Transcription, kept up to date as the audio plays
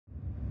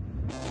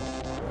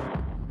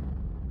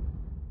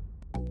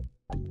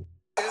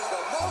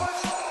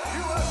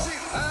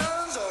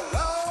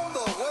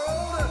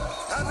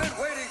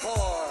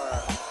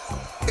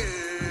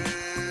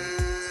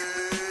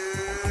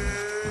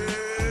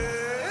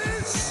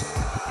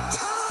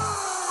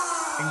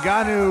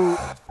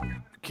Ngannou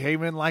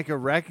came in like a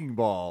wrecking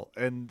ball,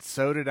 and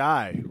so did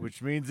I,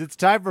 which means it's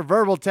time for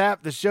Verbal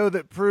Tap, the show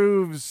that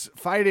proves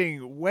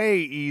fighting way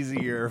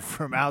easier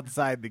from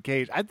outside the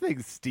cage. I think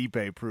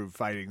Stipe proved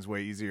fighting's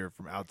way easier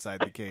from outside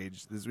the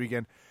cage this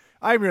weekend.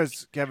 I'm your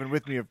host, Kevin.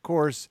 With me, of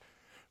course,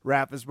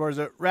 Raph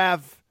Esparza.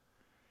 Raph,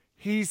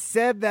 he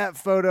said that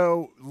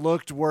photo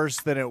looked worse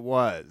than it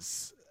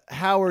was.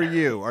 How are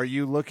you? Are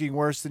you looking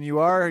worse than you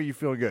are, or are you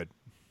feeling good?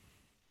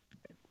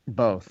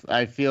 Both.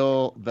 I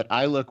feel that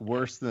I look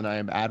worse than I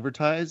am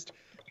advertised,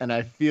 and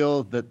I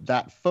feel that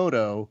that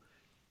photo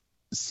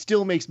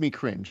still makes me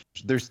cringe.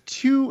 There's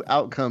two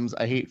outcomes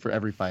I hate for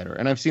every fighter,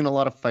 and I've seen a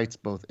lot of fights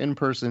both in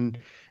person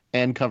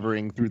and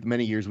covering through the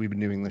many years we've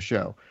been doing the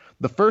show.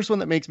 The first one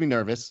that makes me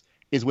nervous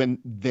is when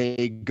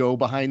they go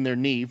behind their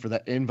knee for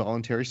that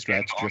involuntary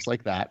stretch, just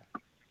like that.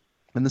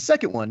 And the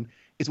second one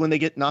is when they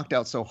get knocked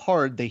out so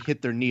hard they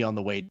hit their knee on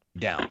the way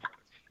down.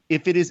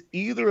 If it is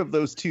either of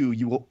those two,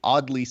 you will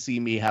oddly see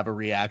me have a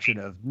reaction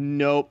of,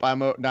 nope,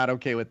 I'm not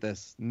okay with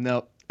this.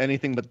 Nope,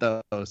 anything but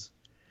those.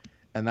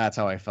 And that's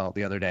how I felt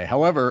the other day.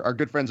 However, our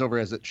good friends over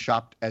at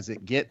Shopped As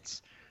It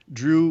Gets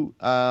drew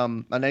a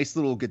nice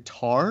little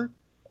guitar.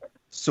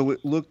 So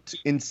it looked,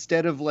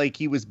 instead of like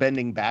he was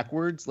bending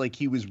backwards, like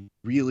he was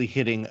really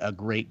hitting a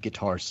great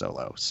guitar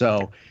solo.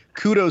 So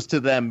kudos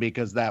to them,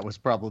 because that was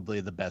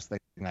probably the best thing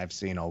I've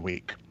seen all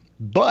week.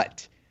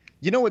 But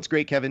you know what's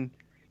great, Kevin?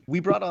 We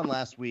brought on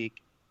last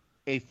week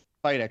a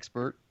fight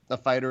expert, a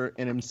fighter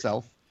in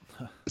himself,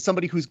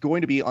 somebody who's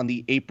going to be on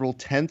the April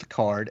 10th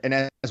card. And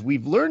as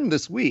we've learned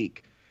this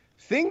week,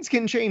 things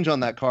can change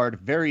on that card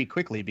very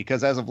quickly,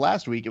 because as of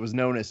last week, it was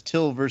known as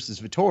Till versus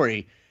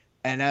Vettori.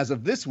 And as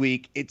of this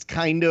week, it's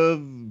kind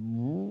of,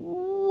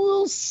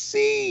 we'll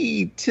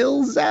see.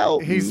 Till's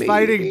out. He's maybe.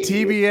 fighting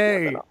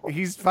TBA.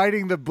 He's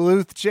fighting the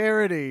Bluth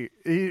charity.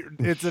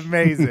 It's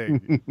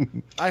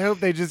amazing. I hope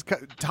they just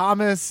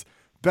Thomas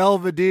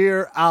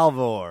Belvedere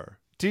Alvor.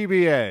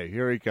 TBA.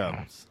 Here he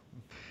comes.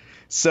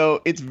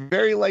 So it's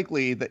very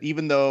likely that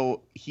even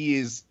though he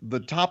is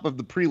the top of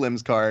the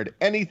prelims card,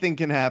 anything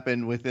can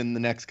happen within the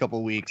next couple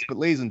of weeks. But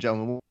ladies and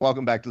gentlemen,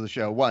 welcome back to the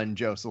show. One,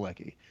 Joe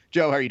Selecki.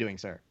 Joe, how are you doing,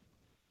 sir?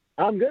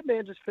 I'm good,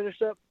 man. Just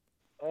finished up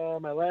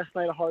my last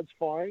night of hard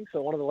sparring.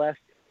 So one of the last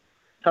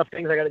tough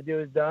things I got to do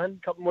is done.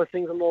 A couple more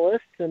things on the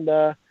list. And,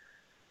 yeah,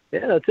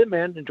 that's it,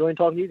 man. Enjoying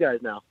talking to you guys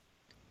now.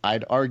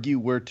 I'd argue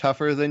we're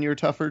tougher than your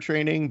tougher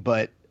training,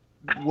 but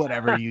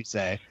whatever you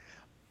say.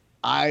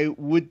 I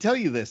would tell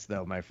you this,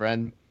 though, my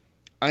friend.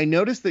 I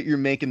noticed that you're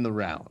making the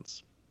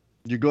rounds.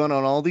 You're going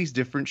on all these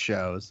different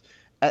shows.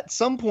 At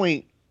some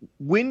point,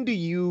 when do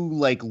you,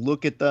 like,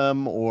 look at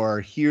them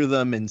or hear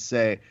them and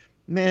say,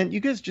 man, you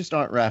guys just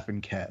aren't Raph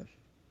and Kev?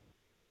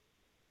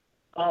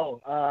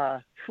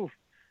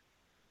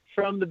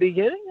 From the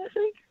beginning, I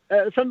think.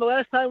 From the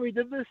last time we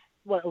did this,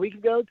 a week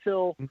ago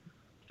till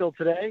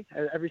today,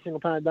 every single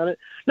time I've done it.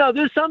 No,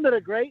 there's some that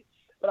are great,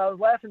 but I was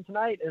laughing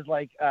tonight is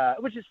like,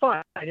 which is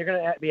fine. You're going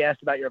to be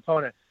asked about your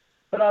opponent.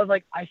 But I was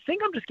like, I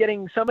think I'm just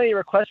getting so many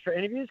requests for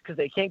interviews because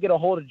they can't get a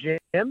hold of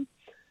Jim.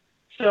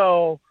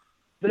 So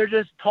they're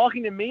just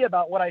talking to me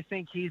about what I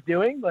think he's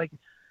doing. Like,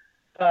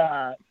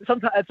 at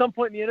some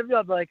point in the interview,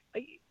 I'll be like,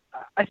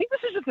 I think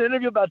this is just an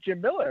interview about Jim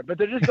Miller, but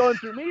they're just going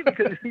through me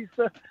because he's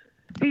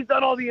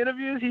done all the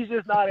interviews. He's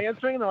just not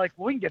answering. And they're like,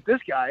 well, we can get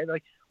this guy. They're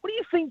like, what do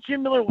you think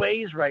Jim Miller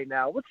weighs right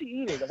now? What's he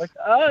eating? I'm like,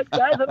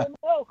 guys, I don't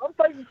know. I'm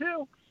fighting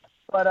too.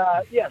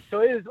 But, yeah,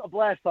 so it is a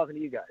blast talking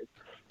to you guys.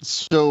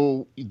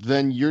 So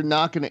then you're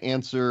not going to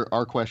answer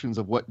our questions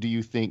of what do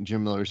you think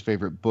Jim Miller's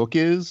favorite book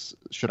is?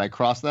 Should I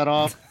cross that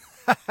off?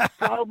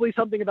 Probably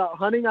something about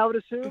hunting, I would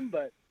assume,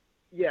 but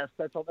yes,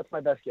 that's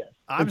my best guess.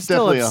 It's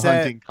definitely a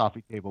hunting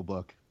coffee table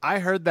book. I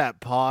heard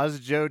that pause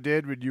Joe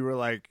did when you were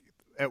like,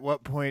 at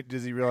what point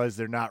does he realize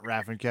they're not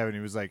Raph and Kevin?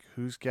 He was like,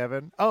 who's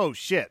Kevin? Oh,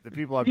 shit, the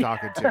people I'm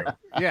talking to.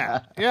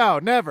 Yeah. Yeah,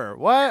 never.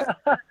 What?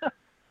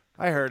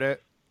 I heard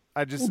it.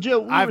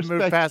 Joe, I've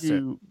moved past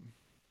it.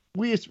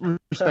 We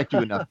respect you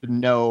enough to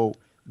know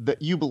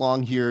that you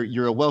belong here.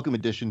 You're a welcome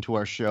addition to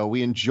our show.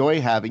 We enjoy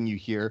having you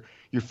here.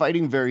 You're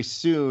fighting very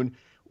soon.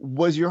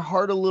 Was your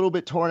heart a little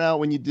bit torn out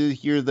when you did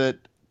hear that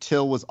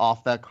Till was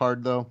off that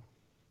card, though?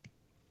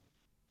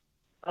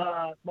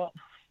 No.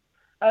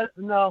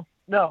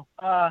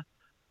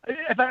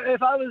 If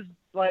I was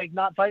like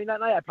not fighting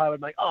that night, I probably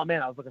would be like, oh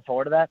man, I was looking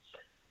forward to that.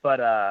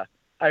 But I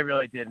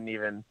really didn't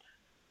even.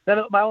 Then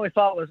my only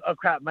thought was, oh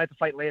crap, I might have to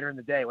fight later in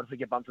the day. What if we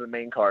get bumped to the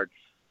main card?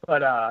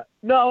 But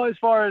no, as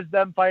far as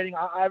them fighting,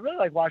 I really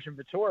like watching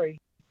Vettori.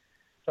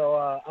 So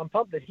I'm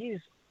pumped that he's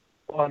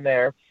on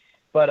there.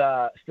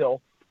 But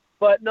still.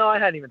 But no, I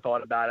hadn't even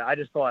thought about it. I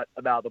just thought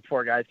about the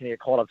poor guys can get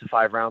called up to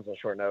 5 rounds on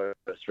short notice.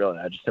 Really,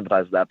 I just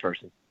sympathize with that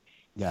person.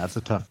 Yeah, it's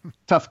a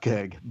tough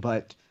gig.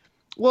 But,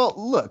 well,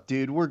 look,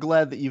 dude, we're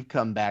glad that you've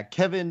come back.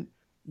 Kevin,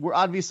 we're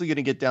obviously going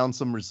to get down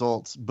some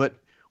results, but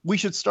we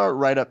should start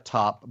right up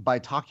top by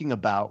talking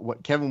about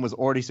what Kevin was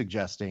already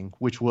suggesting,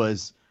 which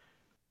was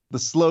the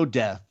slow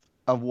death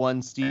of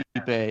one Stipe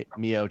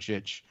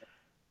Miocic.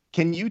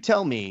 Can you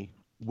tell me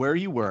where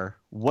you were,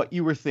 what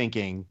you were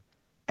thinking,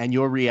 and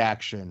your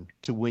reaction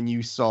to when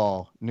you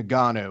saw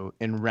Nagano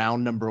in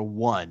round number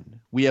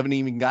 1. We haven't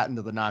even gotten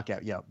to the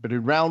knockout yet, but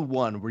in round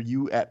 1, were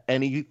you at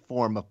any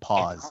form of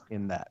pause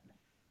in that?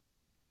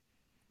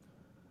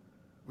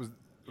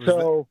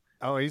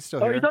 Oh, he's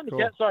still you're here. talking Cool.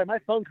 to Ken? Sorry, my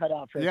phone cut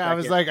out for a second. I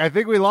was like, I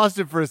think we lost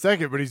him for a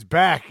second, but he's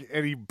back,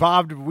 and he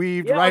bobbed and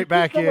weaved right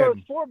back in. There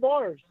was 4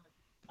 bars.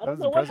 I don't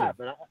know what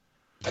happened.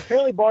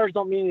 Apparently, bars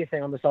don't mean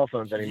anything on the cell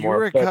phones anymore.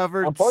 You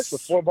recovered. I'm parked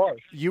with 4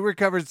 bars. You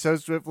recovered so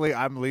swiftly.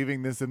 I'm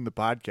leaving this in the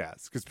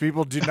podcast because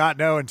people do not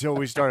know until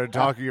we started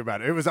talking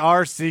about it. It was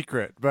our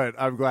secret, but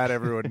I'm glad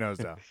everyone knows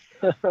now.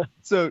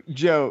 So,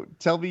 Joe,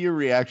 tell me your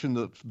reaction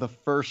to the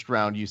first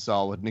round you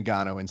saw with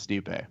Nagano and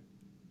Stipe.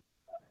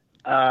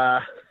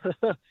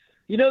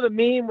 You know the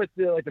meme with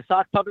the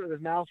sock puppet with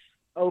his mouth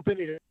open?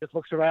 He just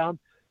looks around.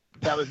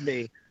 That was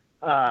me.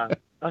 I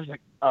was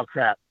like, oh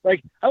crap!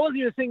 Like I wasn't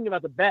even thinking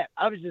about the bet.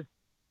 I was just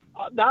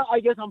now. I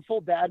guess I'm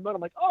full dad mode.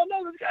 I'm like, oh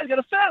no, this guy's got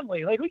a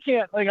family. Like we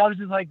can't. Like I was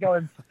just like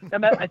going.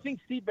 I think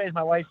Stipe is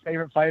my wife's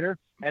favorite fighter,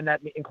 and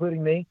that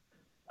including me.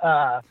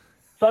 So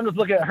I'm just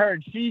looking at her,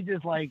 and she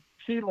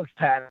looks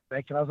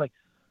panicked, and I was like,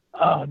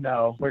 oh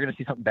no, we're gonna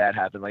see something bad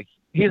happen. Like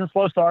he's a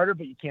slow starter,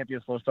 but you can't be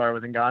a slow starter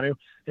with Ngannou,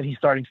 and he's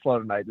starting slow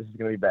tonight. This is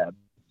gonna be bad.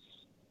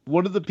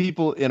 One of the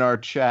people in our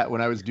chat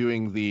when I was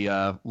doing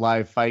the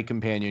live fight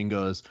companion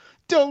goes,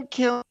 "Don't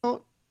count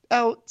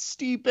out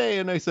Stipe,"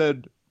 and I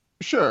said,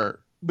 "Sure,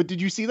 but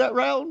did you see that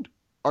round?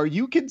 Are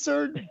you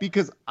concerned?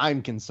 Because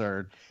I'm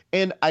concerned."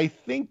 And I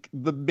think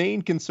the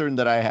main concern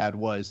that I had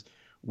was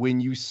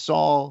when you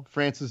saw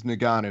Francis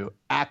Ngannou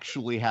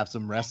actually have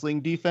some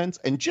wrestling defense,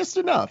 and just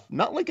enough,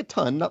 not like a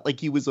ton, not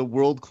like he was a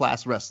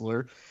world-class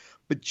wrestler,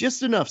 but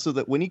just enough so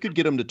that when he could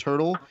get him to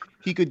turtle,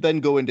 he could then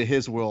go into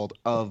his world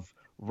of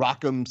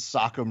rock'em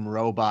sock'em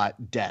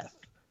robot death.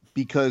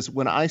 Because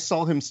when I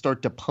saw him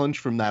start to punch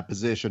from that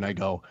position, I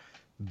go,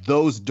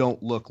 those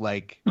don't look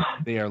like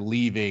they are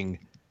leaving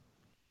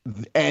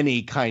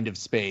any kind of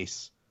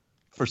space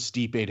for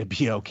Stipe to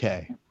be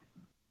okay.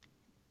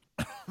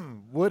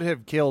 Would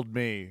have killed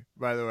me,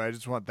 by the way. I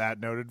just want that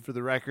noted for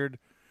the record.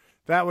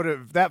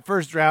 That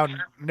first round,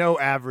 no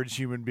average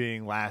human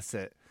being lasts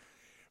it.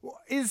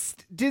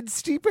 Did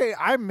Stipe,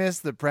 I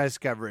missed the press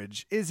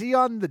coverage. Is he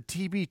on the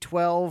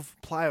TB12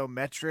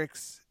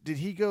 plyometrics? Did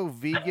he go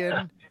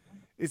vegan?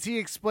 Is he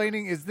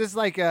explaining, is this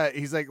like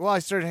he's like, well, I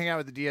started hanging out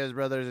with the Diaz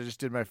brothers. I just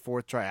did my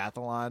 4th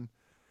triathlon.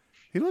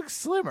 He looks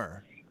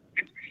slimmer.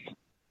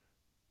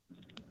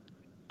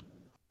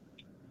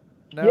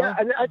 No? Yeah,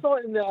 I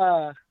thought in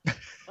the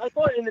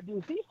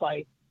DC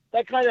fight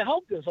that kind of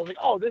helped him. So I was like,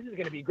 oh, this is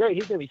going to be great.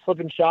 He's going to be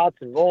slipping shots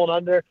and rolling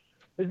under.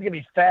 This is going to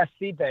be fast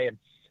Stipe, and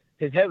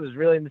his head was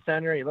really in the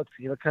center. He looked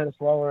kind of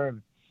slower.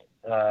 And,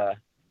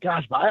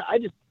 gosh, but I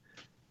don't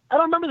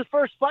remember the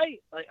first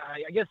fight. Like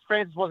I guess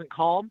Francis wasn't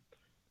calm,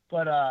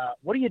 but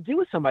what do you do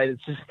with somebody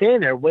that's just standing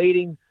there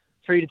waiting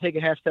for you to take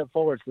a half step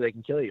forward so they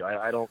can kill you?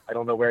 I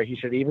don't know where he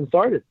should have even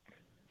started.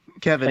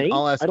 Kevin, Saint?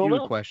 I'll ask you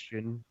a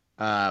question.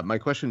 My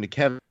question to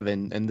Kevin,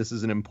 and this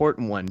is an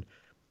important one.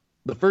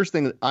 The first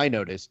thing that I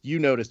noticed, you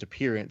noticed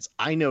appearance.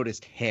 I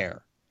noticed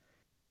hair.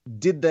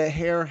 Did the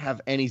hair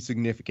have any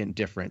significant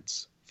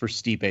difference for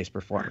Stipe's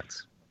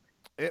performance?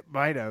 It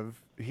might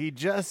have. He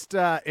just,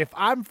 if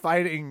I'm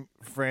fighting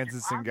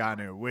Francis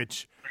Ngannou,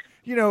 which,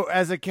 you know,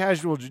 as a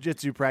casual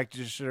jiu-jitsu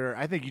practitioner,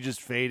 I think you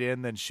just fade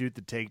in, then shoot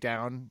the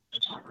takedown,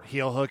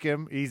 heel hook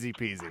him, easy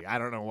peasy. I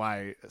don't know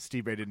why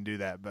Stipe didn't do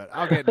that, but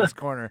I'll get in his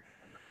corner.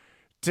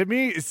 To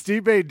me,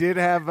 Stipe did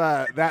have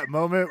that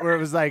moment where it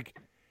was like,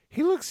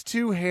 he looks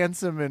too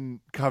handsome and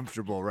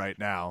comfortable right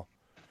now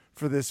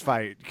for this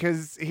fight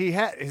because he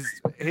had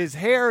his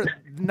hair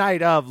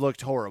night of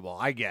looked horrible.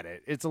 I get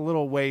it. It's a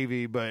little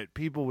wavy, but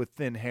people with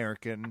thin hair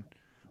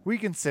we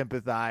can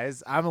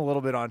sympathize. I'm a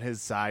little bit on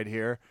his side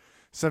here.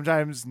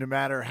 Sometimes no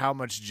matter how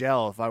much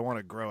gel, if I want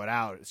to grow it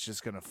out, it's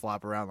just going to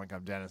flop around like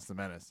I'm Dennis the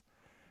Menace.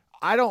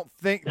 I don't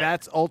think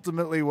that's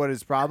ultimately what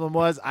his problem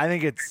was. I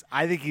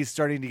think he's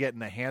starting to get in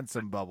the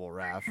handsome bubble,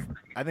 Raph.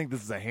 I think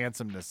this is a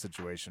handsomeness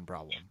situation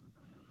problem.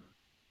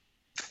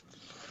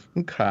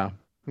 Okay.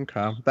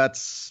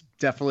 That's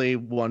definitely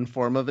one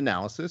form of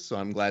analysis, so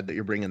I'm glad that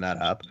you're bringing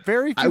that up.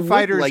 Very few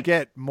fighters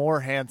get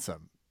more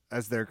handsome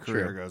as their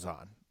career goes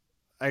on.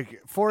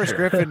 Like Forrest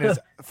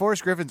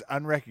Griffin's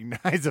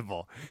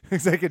unrecognizable.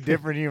 He's like a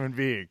different human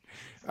being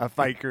a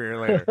fight career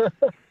later.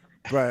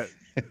 But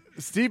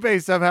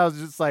Stipe somehow is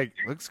just like,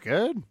 looks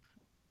good.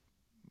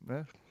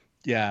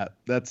 Yeah,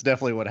 that's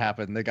definitely what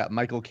happened. They got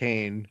Michael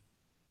Caine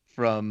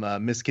from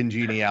Miss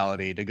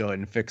Congeniality to go ahead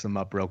and fix him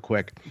up real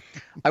quick.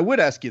 I would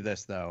ask you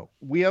this, though.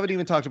 We haven't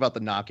even talked about the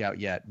knockout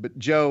yet, but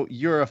Joe,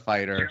 you're a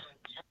fighter.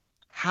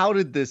 How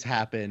did this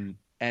happen?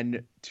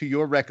 And to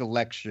your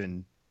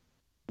recollection,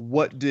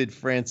 what did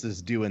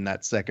Francis do in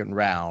that second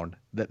round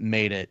that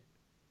made it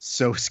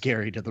so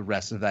scary to the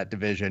rest of that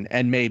division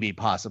and maybe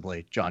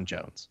possibly John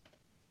Jones?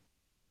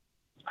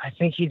 I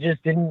think he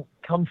just didn't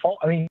come forward.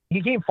 I mean,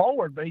 he came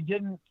forward, but he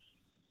didn't.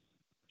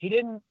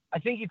 I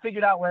think he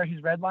figured out where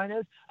his red line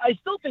is. I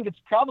still think it's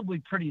probably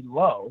pretty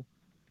low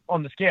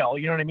on the scale.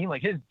 You know what I mean?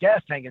 Like his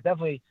gas tank is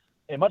definitely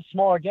a much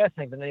smaller gas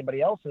tank than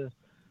anybody else's,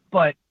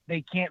 but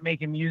they can't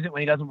make him use it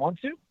when he doesn't want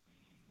to.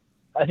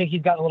 I think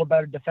he's gotten a little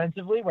better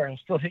defensively where he'll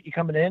still hit you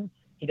coming in.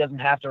 He doesn't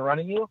have to run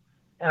at you.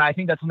 And I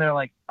think that's when they're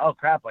like, oh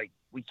crap, like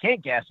we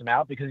can't gas him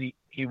out because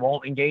he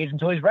won't engage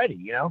until he's ready.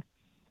 You know,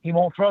 he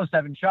won't throw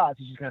 7 shots.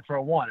 He's just going to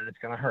throw 1 and it's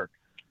going to hurt.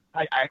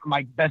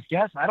 My best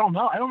guess, I don't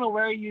know. I don't know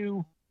where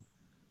you,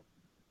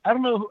 I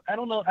don't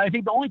know. I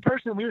think the only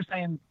person we were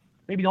saying,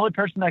 maybe the only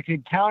person that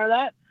could counter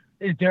that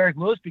is Derek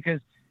Lewis, because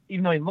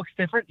even though he looks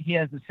different, he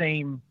has the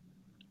same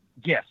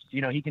gift.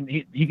 You know, he can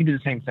do the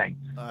same thing,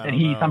 and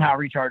he somehow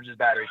recharges his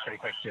batteries pretty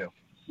quick too.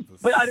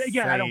 But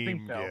again, I don't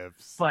think so.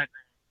 Gifts. But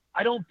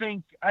I don't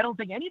think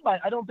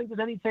anybody. I don't think there's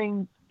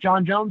anything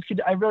John Jones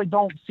could. I really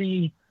don't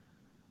see.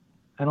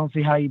 I don't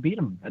see how you beat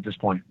him at this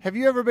point. Have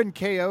you ever been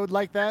KO'd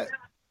like that?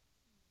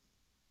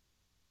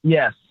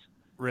 Yes.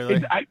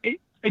 Really? It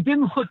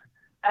didn't look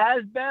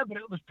as bad, but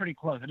it was pretty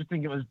close. I just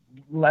think it was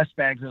less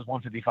bad because it was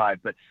 155,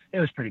 but it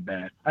was pretty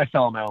bad. I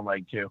fell on my own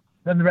leg too.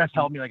 Then the ref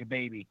held me like a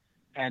baby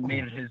and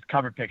made it his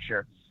cover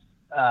picture.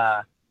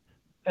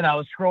 And I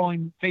was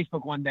scrolling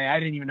Facebook one day. I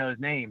didn't even know his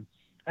name.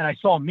 And I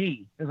saw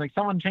me. It was like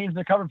someone changed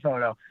the cover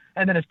photo.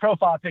 And then his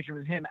profile picture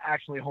was him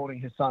actually holding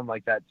his son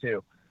like that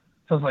too.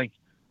 So it's like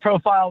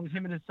profile was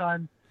him and his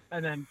son.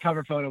 And then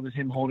cover photo was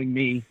him holding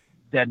me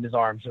dead in his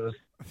arms. So it was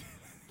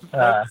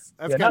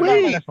that's not kind my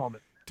Wait. best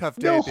moment. tough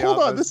day. No, at the hold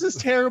on. office. This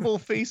is terrible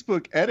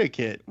Facebook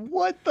etiquette.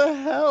 What the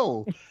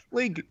hell?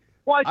 Like,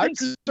 Well, I I'm think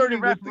being a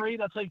starting with the- referee,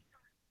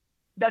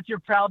 that's your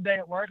proud day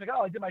at work. Like,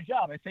 oh, I did my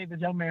job. I saved this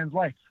young man's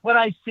life. When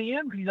I see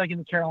him, because he's like in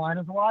the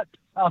Carolinas a lot,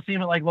 I'll see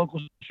him at like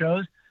local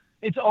shows.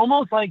 It's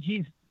almost like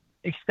he's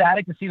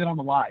ecstatic to see that I'm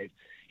alive.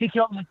 He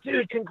came up and like,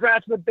 dude,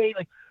 congrats on the bait.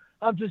 Like,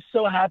 I'm just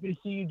so happy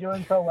to see you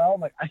doing so well.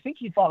 I'm like, I think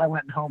he thought I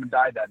went home and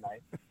died that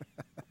night.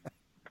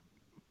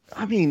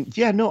 I mean,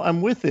 yeah, no,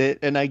 I'm with it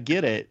and I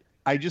get it.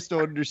 I just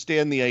don't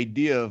understand the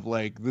idea of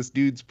like this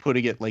dude's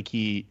putting it like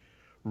he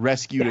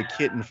rescued a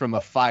kitten from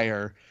a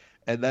fire.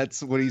 And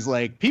that's what he's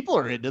like, people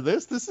are into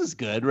this. This is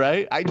good,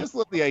 right? I just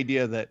love the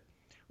idea that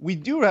we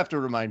do have to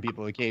remind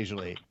people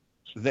occasionally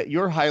that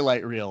your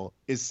highlight reel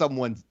is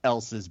someone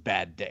else's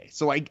bad day.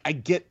 So I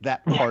get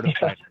that part of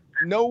it.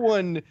 No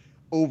one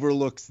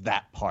overlooks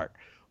that part.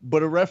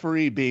 But a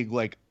referee being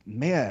like,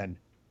 man,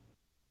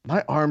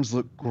 my arms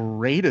look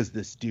great as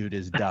this dude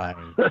is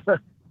dying.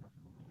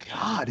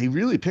 God, he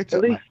really picked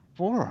up my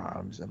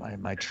forearms and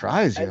my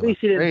tries here. At least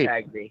he didn't great.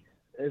 tag me,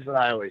 is what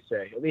I always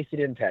say. At least he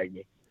didn't tag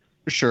me.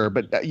 Sure,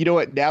 but you know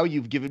what? Now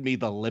you've given me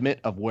the limit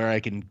of where I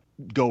can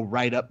go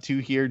right up to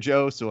here,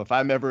 Joe. So if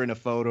I'm ever in a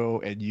photo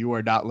and you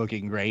are not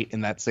looking great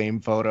in that same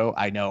photo,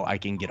 I know I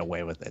can get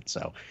away with it.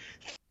 So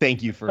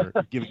thank you for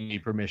giving me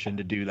permission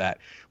to do that.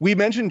 We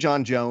mentioned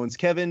John Jones.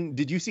 Kevin,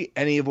 did you see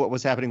any of what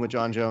was happening with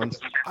John Jones?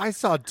 I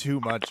saw too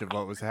much of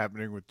what was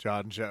happening with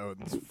John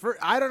Jones.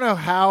 I don't know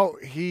how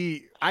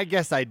I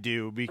guess I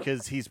do,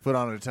 because he's put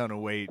on a ton of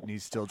weight and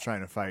he's still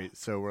trying to fight.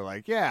 So we're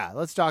like, yeah,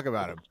 let's talk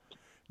about him.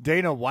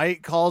 Dana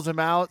White calls him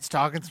out. It's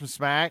talking some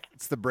smack.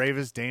 It's the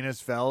bravest Dana's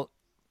felt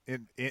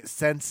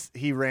since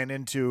he ran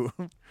into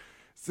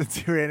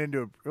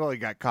he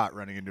got caught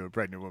running into a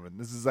pregnant woman.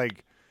 This is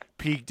like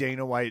peak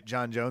Dana White,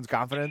 John Jones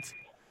confidence.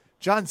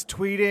 John's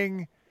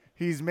tweeting.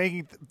 He's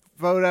making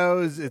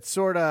photos. It's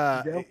sort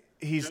of,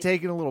 he's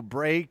taking a little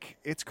break.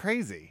 It's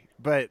crazy,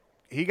 but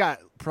he got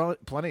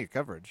plenty of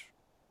coverage.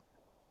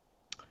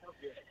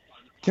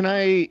 Can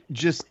I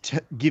just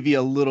give you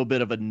a little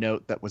bit of a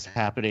note that was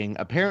happening?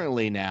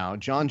 Apparently now,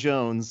 John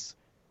Jones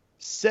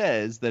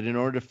says that in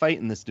order to fight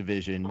in this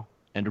division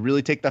and to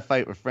really take that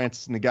fight with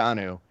Francis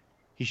Ngannou,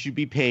 he should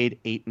be paid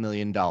 $8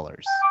 million.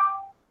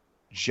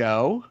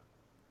 Joe,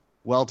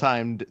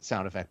 well-timed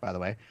sound effect, by the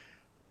way.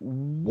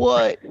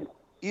 What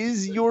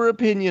is your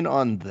opinion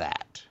on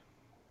that?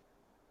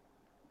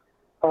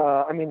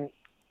 I mean,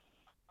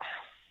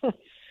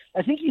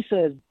 I think he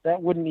said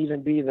that wouldn't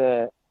even be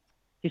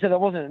he said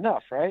that wasn't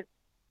enough, right?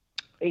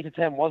 8 to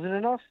 10 wasn't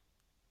enough?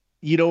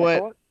 You know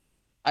what?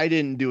 I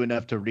didn't do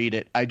enough to read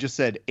it. I just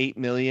said 8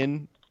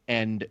 million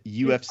and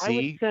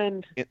UFC.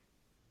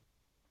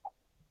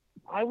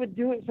 I would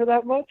do it for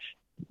that much.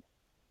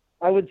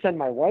 I would send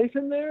my wife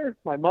in there,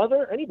 my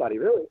mother, anybody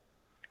really.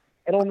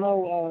 I don't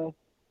know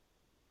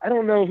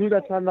who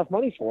that's not enough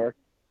money for.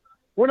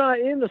 We're not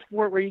in the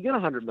sport where you get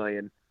 100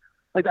 million.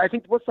 Like, I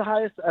think, what's the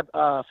highest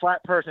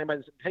flat purse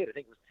anybody's paid? I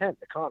think it was 10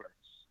 to Conor.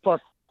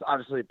 Plus,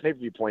 obviously,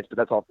 pay-per-view points, but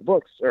that's off the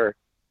books or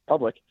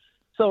public.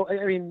 So,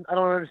 I mean, I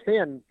don't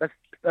understand.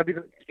 That'd be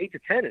 8 to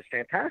 10 is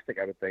fantastic,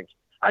 I would think.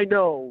 I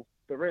know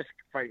the risk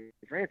fighting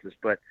Francis,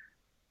 but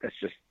that's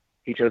just,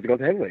 he chose to go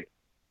to heavyweight.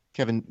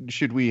 Kevin,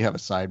 should we have a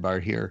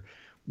sidebar here?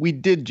 We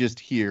did just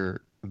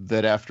hear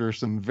that after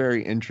some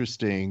very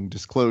interesting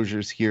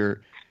disclosures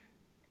here,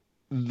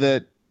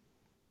 that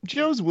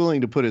Joe's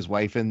willing to put his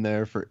wife in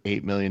there for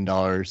 $8 million.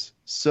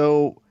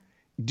 So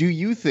do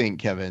you think,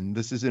 Kevin,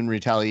 this is in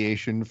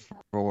retaliation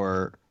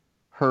for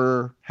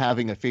her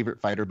having a favorite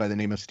fighter by the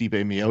name of Stipe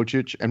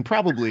Miocic and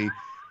probably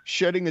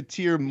shedding a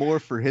tear more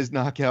for his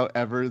knockout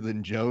ever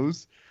than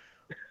Joe's?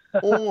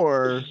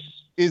 Or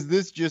is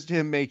this just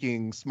him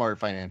making smart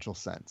financial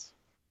sense?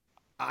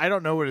 I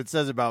don't know what it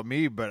says about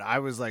me, but I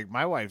was like,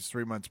 my wife's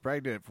 3 months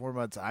pregnant, 4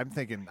 months. I'm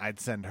thinking I'd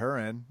send her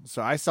in.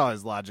 So I saw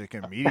his logic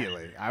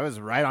immediately. I was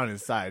right on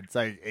his side. It's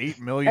like $8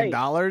 million.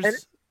 And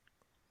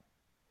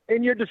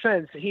in your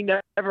defense, he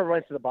never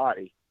went to the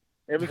body.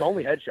 It was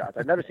only headshots.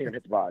 I've never seen him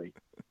hit the body.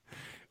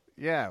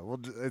 Yeah, well,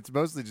 it's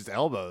mostly just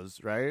elbows,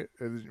 right?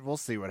 We'll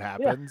see what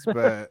happens. Yeah.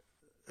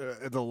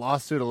 But the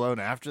lawsuit alone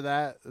after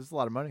that, it's a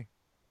lot of money.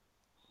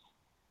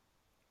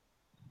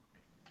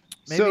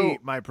 Maybe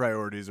my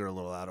priorities are a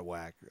little out of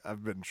whack.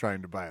 I've been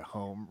trying to buy a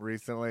home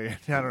recently. I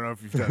don't know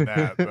if you've done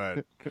that, but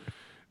it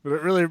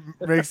really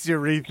makes you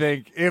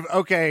rethink.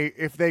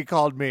 If they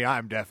called me,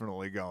 I'm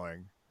definitely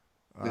going.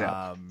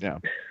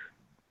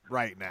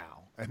 Right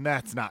now, and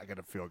that's not going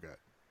to feel good.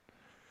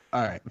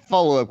 All right,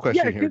 follow-up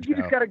question here, Joe. You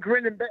just got to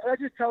grin and bear. That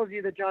just tells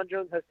you that Jon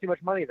Jones has too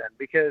much money then,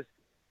 because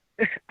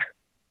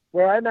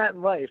where I'm at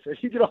in life,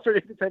 if you get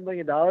offered $10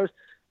 million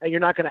and you're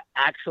not going to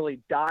actually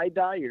die,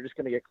 you're just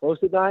going to get close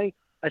to dying,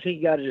 I think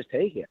you got to just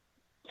take it.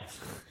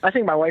 I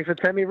think my wife would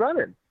send me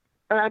running.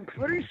 And I'm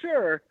pretty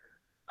sure,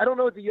 I don't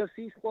know what the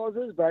UFC's clause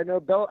is, but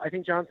I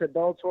think Jon said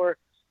Bellator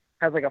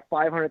has like a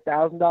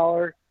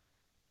 $500,000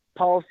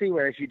 policy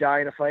where if you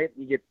die in a fight,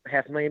 you get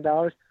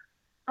 $500,000.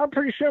 I'm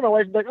pretty sure my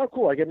wife's like, oh,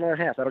 cool, I get another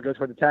half. That'll go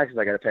toward the taxes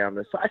I got to pay on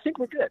this. So I think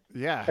we're good.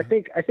 Yeah. I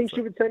think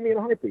she would send me in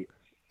a heartbeat.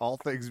 All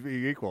things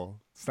being equal,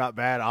 it's not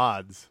bad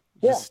odds,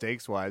 just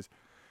stakes-wise.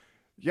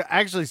 Yeah,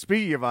 actually,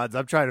 speaking of odds,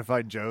 I'm trying to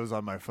find Joe's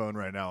on my phone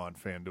right now on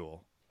FanDuel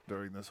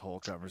during this whole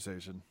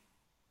conversation.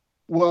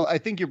 Well, I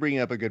think you're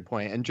bringing up a good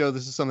point. And, Joe,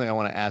 this is something I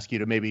want to ask you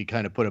to maybe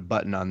kind of put a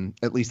button on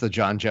at least the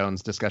Jon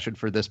Jones discussion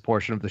for this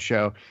portion of the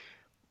show.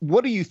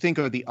 What do you think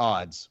are the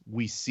odds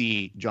we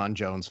see Jon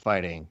Jones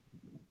fighting?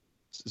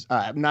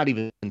 Not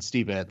even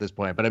Stephen at this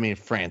point, but I mean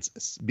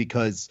Francis,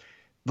 because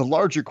the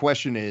larger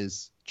question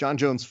is Jon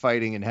Jones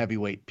fighting in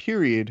heavyweight,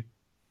 period.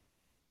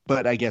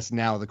 But I guess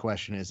now the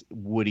question is,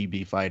 would he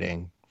be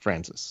fighting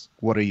Francis?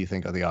 What do you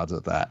think are the odds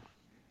of that?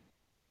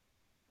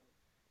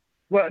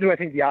 Well, do I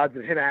think the odds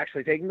of him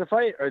actually taking the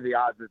fight or the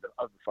odds of the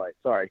fight?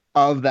 Sorry.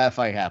 Of that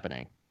fight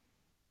happening.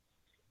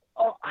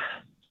 Oh,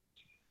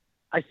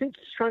 I think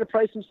he's trying to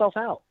price himself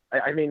out.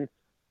 I mean,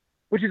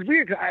 which is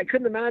weird. I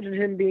couldn't imagine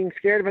him being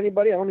scared of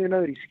anybody. I don't even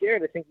know that he's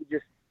scared. I think he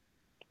just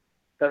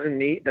doesn't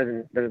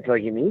feel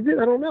like he needs it.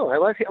 I don't know.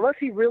 Unless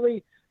he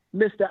really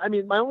missed out. I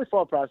mean, my only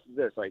thought process is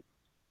this: like,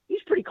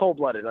 he's pretty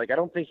cold-blooded. Like, I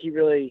don't think he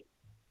really,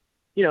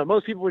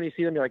 most people when you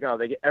see them, you're like, oh,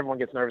 everyone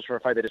gets nervous for a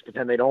fight. They just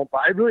pretend they don't.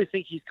 But I really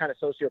think he's kind of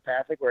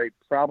sociopathic, where he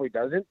probably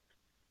doesn't.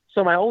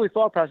 So my only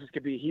thought process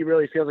could be he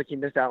really feels like he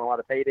missed out on a lot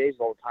of paydays,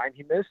 all the time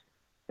he missed,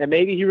 and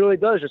maybe he really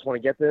does just want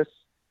to get this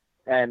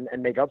and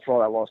make up for all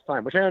that lost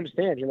time, which I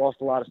understand. He lost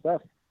a lot of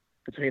stuff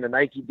between the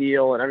Nike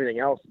deal and everything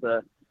else,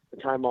 the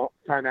time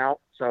out.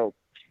 So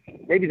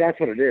maybe that's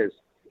what it is.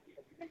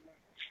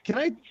 Can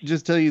I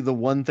just tell you the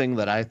one thing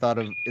that I thought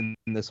of in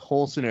this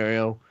whole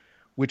scenario,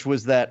 which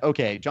was that,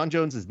 okay, Jon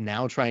Jones is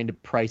now trying to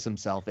price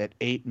himself at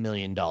 $8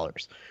 million,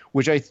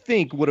 which I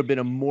think would have been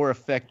a more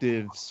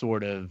effective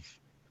sort of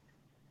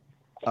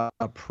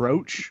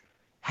approach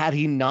had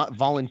he not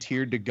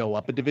volunteered to go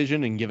up a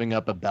division and giving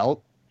up a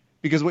belt.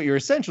 Because what you're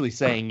essentially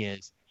saying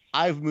is,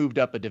 I've moved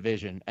up a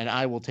division and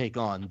I will take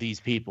on these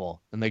people.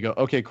 And they go,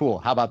 okay, cool.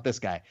 How about this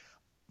guy?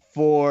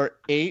 For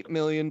 $8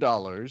 million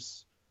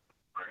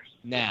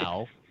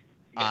now,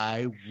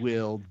 I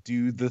will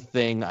do the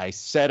thing I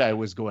said I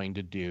was going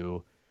to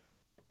do,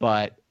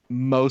 but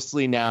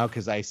mostly now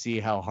because I see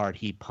how hard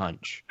he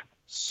punch.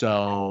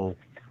 So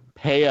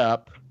pay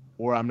up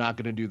or I'm not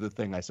going to do the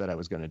thing I said I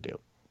was going to do.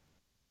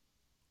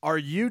 Are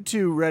you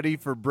two ready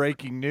for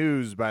breaking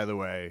news, by the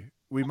way?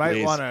 We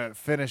might want to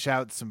finish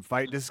out some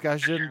fight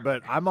discussion,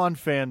 but I'm on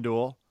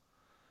FanDuel.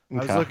 Okay.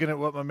 I was looking at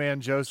what my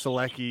man Joe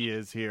Selecki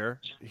is here.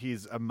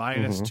 He's a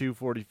minus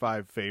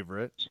 245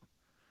 favorite.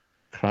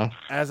 Huh?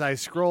 As I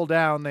scroll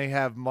down, they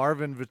have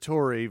Marvin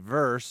Vettori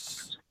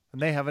versus, and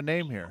they have a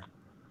name here.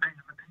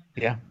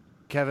 Yeah.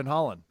 Kevin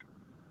Holland.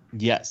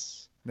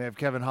 Yes. They have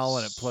Kevin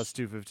Holland at plus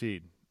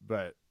 215,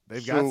 but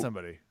they've got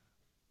somebody.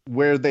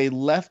 Where they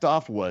left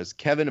off was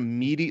Kevin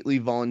immediately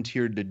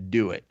volunteered to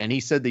do it, and he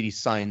said that he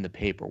signed the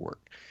paperwork.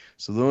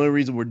 So the only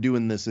reason we're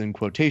doing this in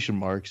quotation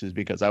marks is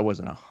because I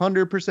wasn't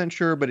 100%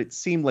 sure, but it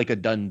seemed like a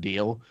done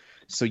deal.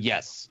 So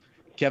yes,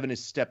 Kevin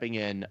is stepping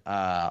in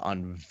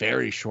on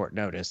very short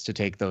notice to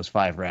take those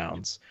 5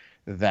 rounds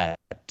that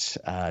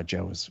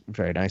Joe was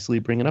very nicely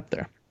bringing up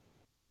there.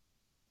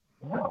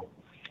 Wow.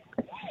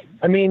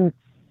 I mean,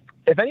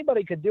 if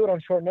anybody could do it on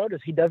short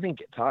notice, he doesn't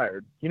get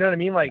tired. You know what I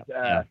mean? Like,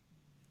 I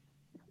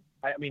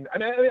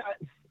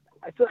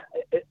feel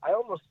I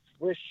almost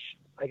wish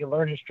I could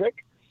learn his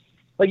trick.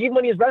 Like, even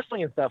when he's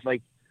wrestling and stuff,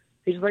 like,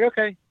 he's just like,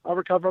 okay, I'll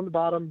recover on the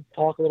bottom,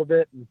 talk a little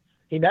bit. And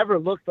he never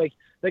looked like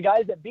the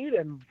guys that beat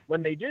him,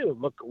 when they do,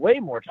 look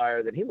way more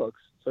tired than he looks.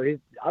 So he's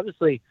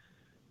obviously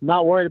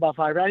not worried about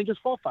 5 rounds. He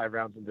just fought 5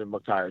 rounds and didn't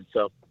look tired.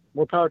 So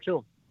more power to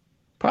him.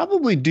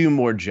 Probably do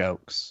more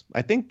jokes.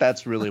 I think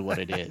that's really what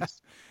it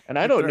is. And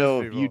I don't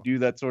know if you do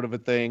that sort of a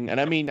thing. And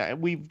I mean,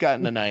 we've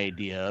gotten an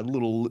idea, a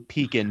little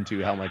peek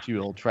into how much you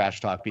will trash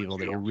talk people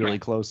that you're really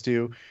close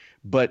to.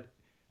 But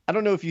I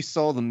don't know if you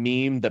saw the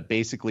meme that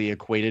basically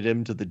equated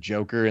him to the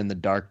Joker in The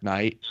Dark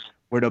Knight,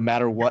 where no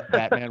matter what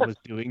Batman was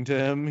doing to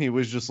him, he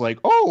was just like,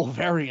 oh,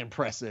 very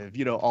impressive,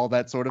 all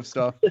that sort of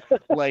stuff.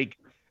 Like,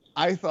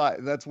 I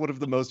thought that's one of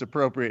the most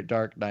appropriate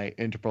Dark Knight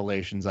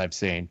interpolations I've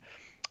seen.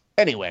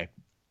 Anyway,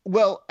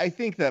 well, I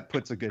think that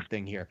puts a good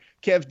thing here.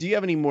 Kev, do you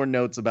have any more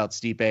notes about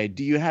Stipe?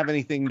 Do you have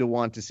anything to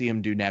want to see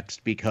him do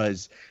next?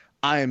 Because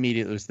I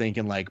immediately was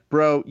thinking, like,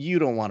 bro, you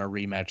don't want to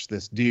rematch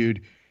this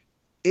dude.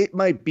 It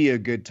might be a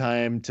good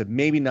time to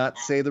maybe not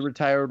say the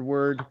retired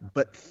word,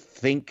 but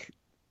think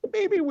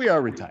maybe we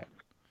are retired.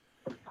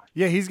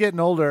 Yeah, he's getting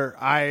older.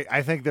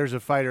 I think there's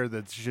a fighter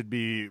that should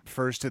be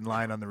first in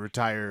line on the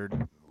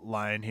retired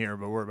line here,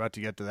 but we're about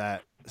to get to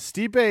that.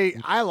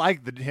 Stipe, I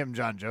like the him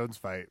John Jones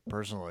fight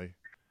personally.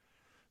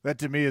 That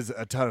to me is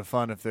a ton of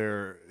fun. If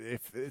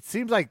it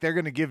seems like they're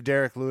going to give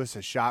Derek Lewis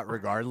a shot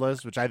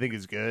regardless, which I think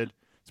is good.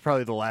 It's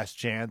probably the last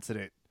chance, and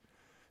it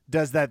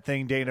does that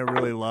thing Dana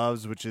really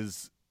loves, which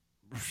is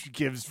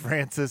gives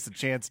Francis a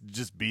chance to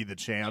just be the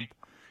champ.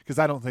 Because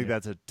I don't think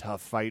that's a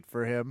tough fight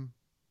for him.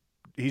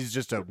 He's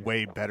just a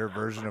way better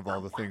version of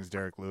all the things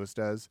Derek Lewis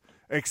does,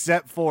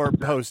 except for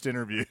post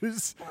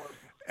interviews.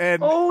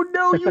 And oh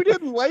no, you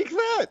didn't like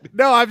that?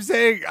 No, I'm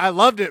saying I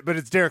loved it, but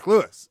it's Derek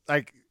Lewis.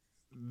 Like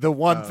the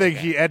one thing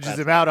he edges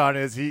him out on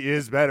is he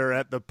is better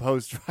at the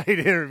post fight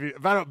interview.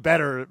 If I don't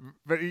better,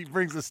 but he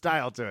brings a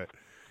style to it.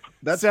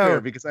 That's fair,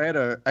 because I had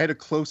a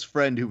close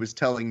friend who was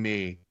telling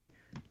me,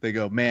 they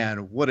go,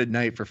 man, what a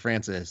night for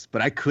Francis,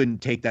 but I couldn't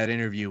take that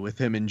interview with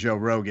him and Joe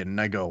Rogan. And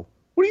I go,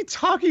 what are you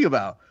talking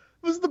about?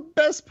 It was the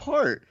best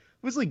part.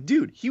 It was like,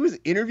 dude, he was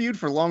interviewed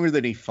for longer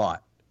than he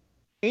fought.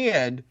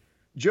 And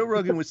Joe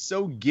Rogan was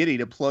so giddy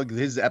to plug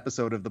his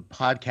episode of the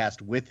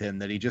podcast with him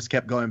that he just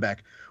kept going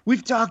back.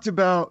 We've talked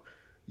about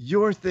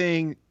your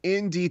thing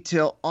in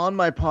detail on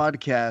my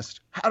podcast.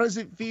 How does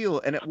it feel?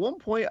 And at one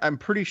point, I'm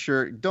pretty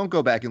sure, don't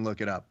go back and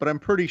look it up, but I'm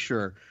pretty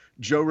sure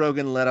Joe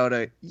Rogan let out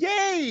a,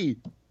 yay,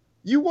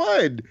 you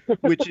won,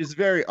 which is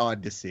very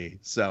odd to see.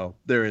 So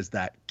there is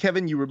that.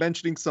 Kevin, you were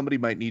mentioning somebody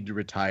might need to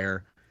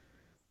retire.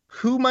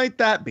 Who might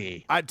that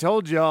be? I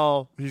told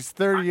y'all, he's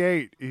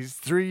 38. He's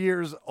 3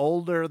 years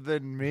older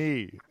than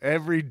me.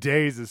 Every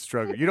day's a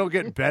struggle. You don't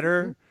get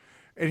better.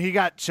 And he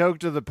got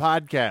choked to the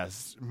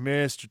podcast,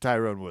 Mr.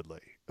 Tyrone Woodley,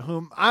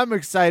 whom I'm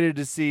excited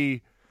to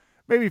see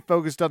maybe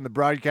focused on the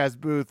broadcast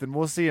booth, and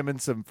we'll see him in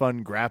some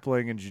fun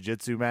grappling and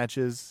jiu-jitsu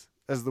matches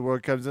as the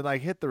world comes in.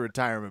 Like, hit the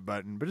retirement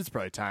button, but it's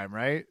probably time,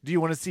 right? Do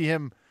you want to see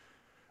him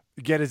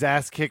get his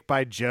ass kicked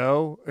by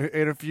Joe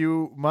in a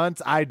few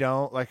months? I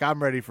don't. Like,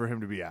 I'm ready for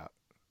him to be out.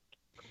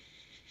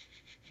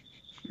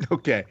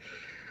 Okay.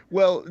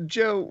 Well,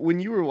 Joe, when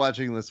you were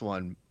watching this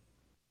one,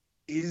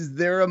 is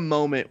there a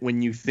moment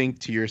when you think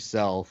to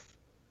yourself,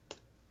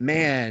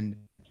 man,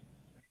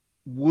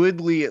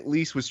 Woodley at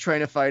least was trying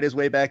to fight his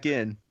way back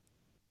in?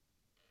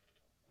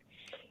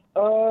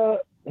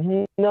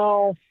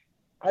 No.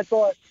 I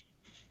feel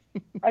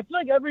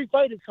like every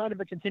fight is kind of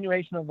a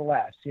continuation of the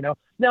last,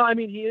 Now, I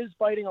mean, he is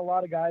fighting a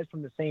lot of guys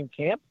from the same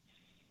camp.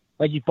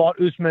 Like, he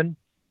fought Usman,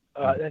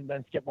 and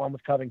then skipped one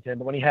with Covington.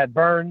 But when he had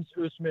Burns,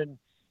 Usman,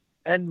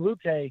 and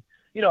Luque,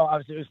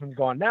 obviously Usman's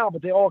gone now,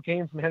 but they all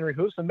came from Henry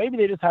Hooson. Maybe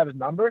they just have his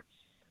number.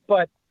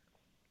 But,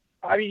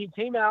 I mean, he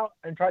came out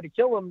and tried to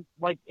kill him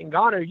like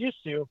Ngannou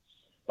used to.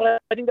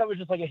 But I think that was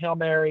just like a Hail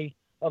Mary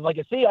of like,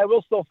 see, I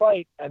will still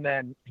fight. And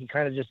then he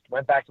kind of just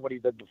went back to what he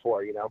did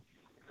before, He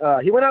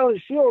went out on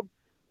his shield,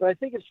 but I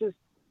think it's going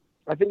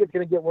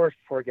to get worse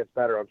before it gets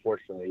better,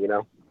 unfortunately,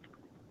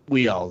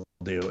 We all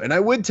do. And I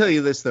would tell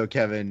you this, though,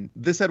 Kevin.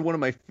 This had one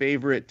of my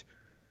favorite,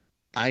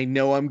 I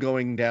know I'm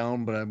going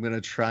down, but I'm going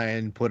to try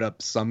and put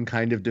up some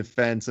kind of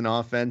defense and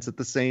offense at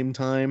the same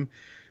time,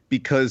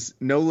 because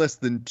no less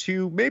than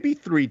 2, maybe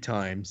 3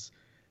 times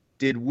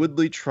did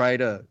Woodley try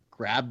to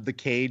grab the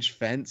cage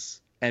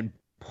fence and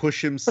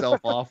push himself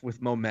off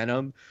with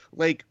momentum.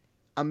 Like,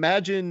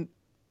 imagine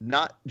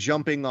not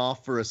jumping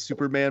off for a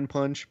Superman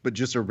punch, but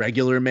just a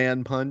regular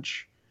man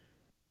punch.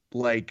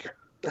 Like,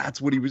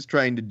 that's what he was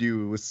trying to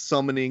do, was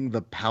summoning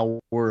the power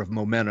of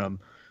momentum,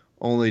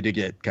 only to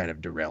get kind of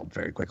derailed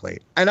very quickly.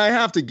 And I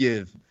have to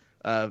give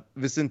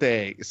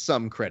Vicente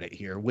some credit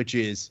here, which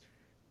is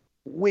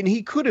when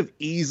he could have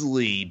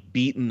easily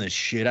beaten the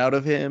shit out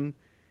of him,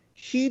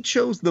 he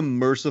chose the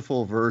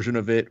merciful version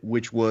of it,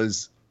 which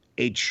was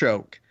a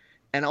choke.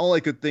 And all I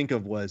could think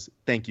of was,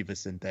 thank you,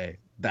 Vicente.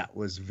 That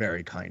was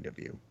very kind of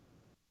you.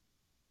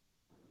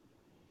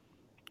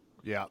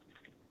 Yeah.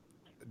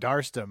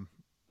 Darsed him.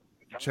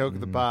 Choke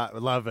the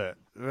bot. Love it.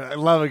 I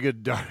love a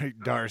good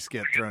Darce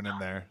get thrown in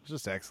there. It's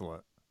just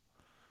excellent.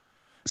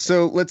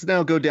 So let's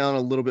now go down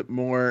a little bit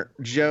more.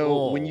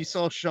 Joe, when you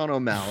saw Sean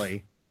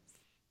O'Malley,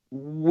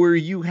 were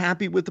you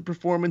happy with the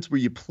performance? Were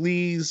you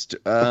pleased?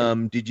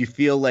 Did you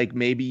feel like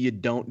maybe you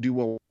don't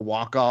do a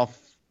walk-off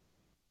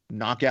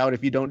knockout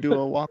if you don't do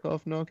a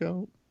walk-off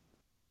knockout?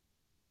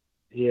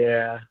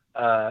 Yeah,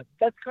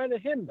 that's kind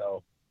of him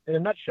though, in a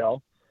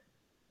nutshell.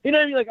 You know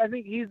what I mean? Like I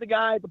think he's the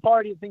guy at the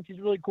party that thinks he's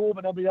really cool,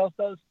 but nobody else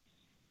does.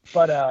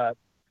 But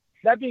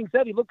that being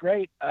said, he looked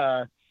great.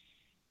 But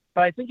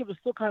I think it was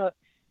still kind of.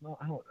 No,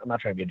 I'm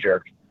not trying to be a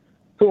jerk.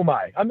 Who am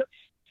I?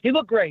 He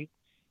looked great,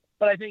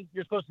 but I think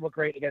you're supposed to look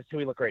great against who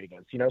he looked great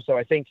against. You know, so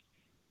I think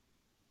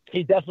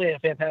he's definitely a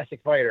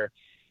fantastic fighter,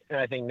 and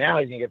I think now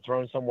he's gonna get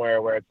thrown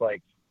somewhere where it's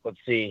like, let's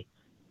see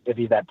if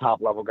he's that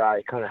top level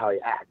guy, kind of how he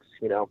acts.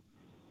 You know,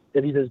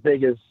 if he's as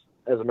big as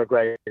a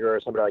McGregor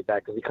or somebody like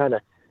that, because he kind of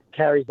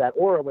carries that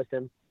aura with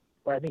him.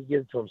 But I think he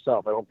gives it to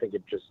himself. I don't think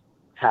it just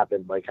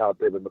happened like how it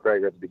did with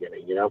McGregor at the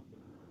beginning. You know.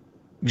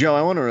 Joe,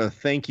 I want to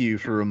thank you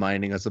for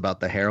reminding us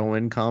about the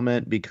heroin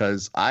comment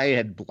because I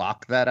had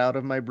blocked that out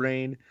of my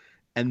brain,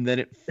 and then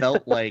it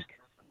felt like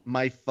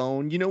my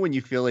phone, you know, when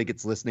you feel like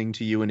it's listening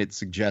to you and it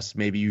suggests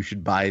maybe you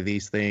should buy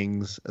these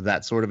things,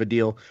 that sort of a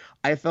deal.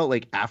 I felt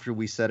like after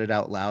we said it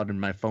out loud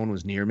and my phone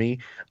was near me,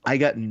 I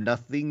got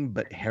nothing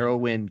but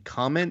heroin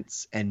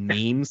comments and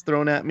memes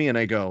thrown at me, and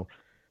I go,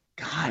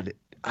 God,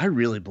 I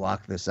really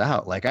blocked this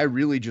out. Like, I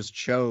really just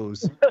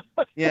chose,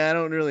 yeah, I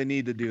don't really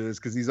need to do this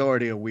because he's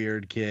already a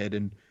weird kid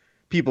and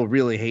people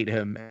really hate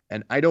him.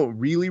 And I don't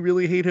really,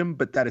 really hate him,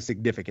 but that is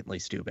significantly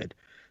stupid.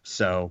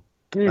 So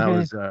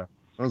that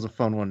was a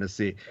fun one to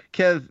see.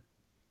 Kev,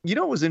 you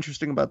know what was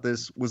interesting about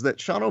this was that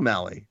Sean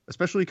O'Malley,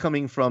 especially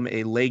coming from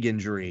a leg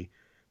injury,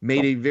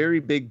 made a very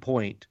big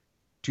point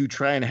to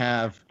try and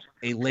have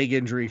a leg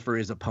injury for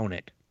his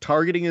opponent,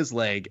 targeting his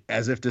leg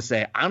as if to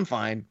say, I'm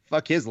fine,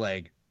 fuck his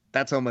leg.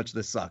 That's how much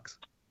this sucks.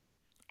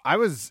 I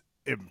was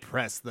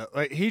impressed though.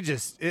 Like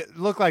it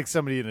looked like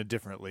somebody in a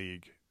different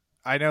league.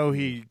 I know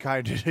he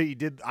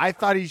did. I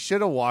thought he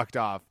should have walked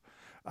off.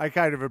 I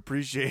kind of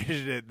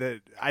appreciated it. That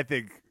I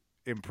think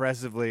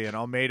impressively, and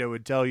Almeida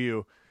would tell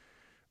you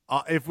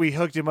if we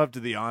hooked him up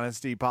to the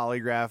honesty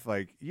polygraph,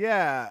 like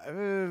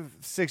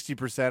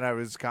 60% I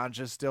was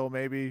conscious still,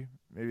 maybe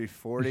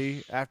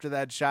 40 after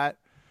that shot.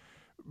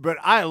 But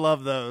I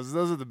love those.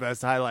 Those are the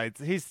best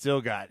highlights. He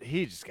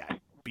just got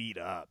beat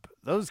up.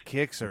 Those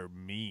kicks are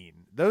mean.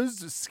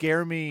 Those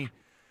scare me.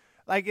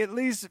 Like, at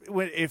least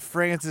if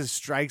Francis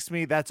strikes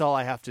me, that's all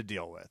I have to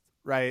deal with,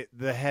 right?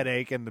 The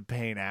headache and the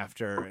pain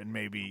after, and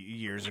maybe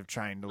years of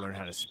trying to learn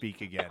how to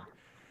speak again.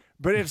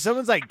 But if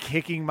someone's like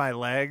kicking my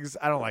legs,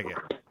 I don't like it.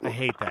 I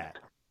hate that.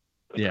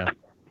 Yeah.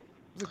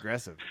 It's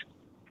aggressive.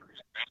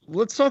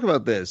 Let's talk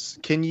about this.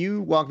 Can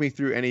you walk me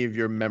through any of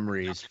your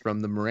memories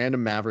from the Miranda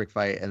Maverick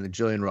fight and the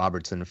Jillian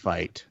Robertson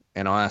fight?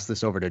 And I'll ask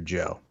this over to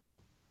Joe.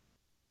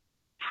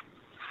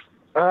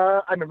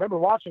 I remember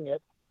watching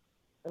it,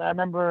 and I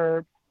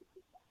remember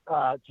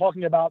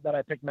talking about that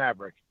I picked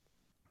Maverick.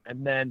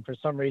 And then for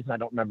some reason, I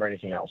don't remember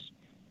anything else.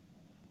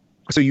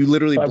 So you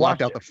literally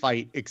blocked out the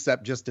fight,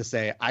 except just to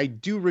say, I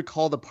do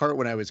recall the part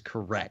when I was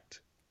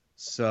correct.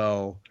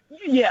 So.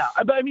 Yeah,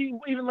 but I mean,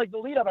 even like the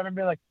lead up, I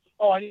remember being like,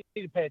 oh, I need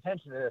to pay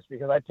attention to this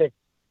because I picked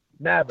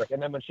Maverick.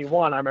 And then when she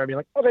won, I remember being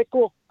like, okay,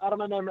 cool, out of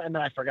my memory. And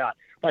then I forgot.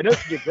 But I know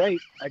she did great.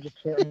 I just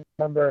can't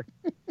remember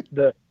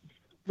the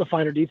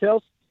finer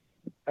details.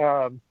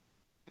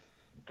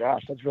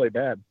 Gosh, that's really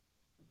bad.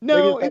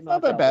 No, it's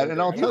not that bad,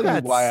 and I'll tell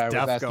you why I was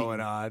asking.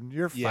 Going on.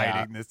 You're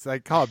fighting this.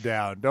 Like, calm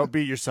down. Don't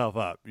beat yourself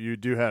up. You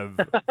do have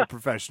a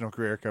professional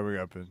career coming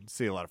up and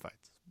see a lot of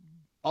fights.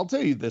 I'll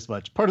tell you this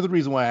much. Part of the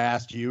reason why I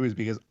asked you is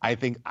because I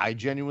think I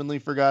genuinely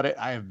forgot it.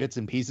 I have bits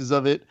and pieces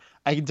of it.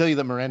 I can tell you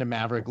that Miranda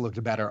Maverick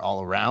looked better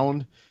all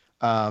around.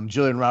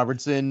 Jillian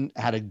Robertson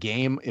had a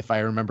game, if I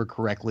remember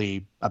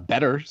correctly, a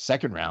better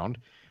second round.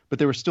 But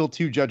there were still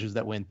two judges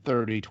that went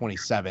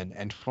 30-27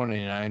 and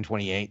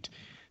 29-28.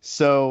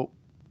 So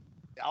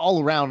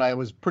all around, I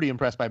was pretty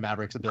impressed by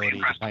Maverick's ability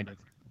to kind of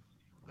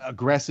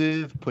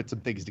aggressive, put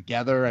some things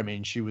together. I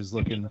mean, she was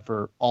looking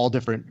for all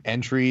different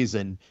entries.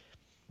 And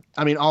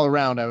I mean, all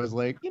around, I was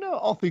like,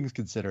 all things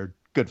considered,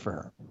 good for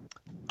her.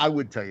 I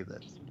would tell you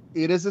this.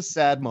 It is a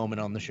sad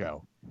moment on the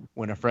show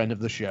when a friend of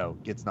the show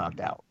gets knocked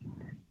out.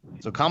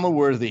 So Kama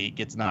Worthy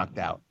gets knocked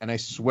out. And I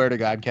swear to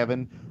God,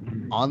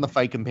 Kevin, on the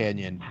Fight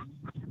Companion,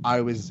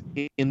 I was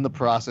in the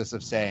process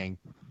of saying,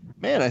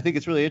 man, I think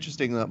it's really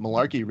interesting that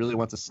Malarkey really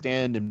wants to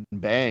stand and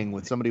bang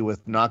with somebody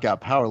with knockout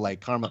power like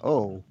Karma.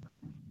 Oh,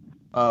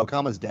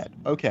 Kama's dead.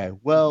 Okay,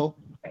 well,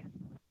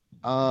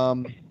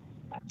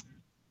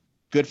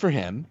 good for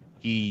him.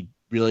 He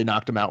really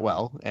knocked him out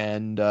well,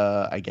 and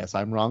I guess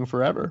I'm wrong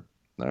forever.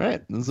 All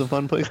right, this is a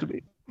fun place to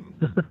be.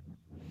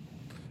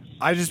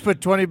 I just put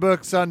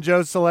 $20 on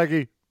Joe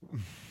Selecki.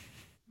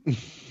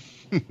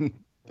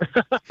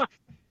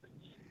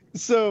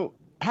 So,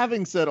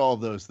 having said all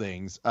those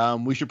things,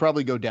 we should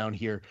probably go down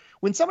here.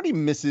 When somebody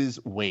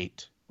misses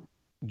weight,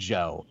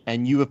 Joe,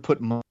 and you have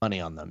put money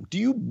on them, do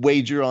you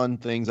wager on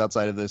things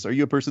outside of this? Are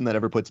you a person that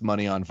ever puts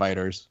money on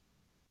fighters?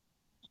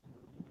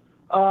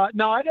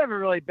 No, I never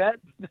really bet.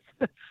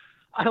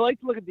 I like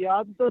to look at the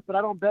odds and stuff, but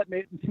I don't bet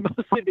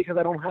mostly because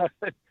I don't have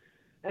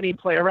any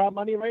play around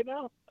money right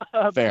now.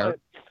 Fair.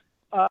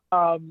 But,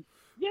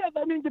 yeah,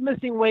 the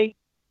missing weight,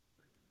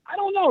 I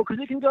don't know,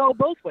 because it can go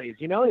both ways.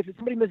 If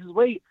somebody misses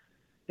weight,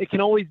 it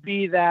can always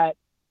be that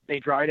they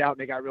dried out and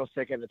they got real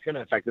sick and it's going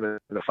to affect them in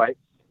the fight.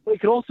 But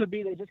it could also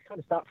be they just kind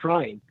of stopped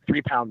trying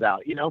 3 pounds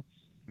out, you know?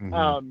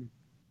 Mm-hmm.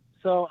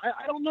 So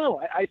I don't know.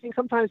 I think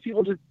sometimes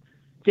people just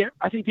can't.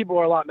 I think people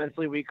are a lot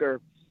mentally weaker.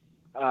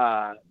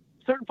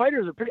 Certain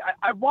fighters are pretty.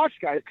 I've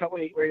watched guys cut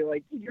weight where you're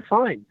like, dude, you're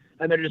fine,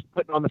 and they're just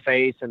putting on the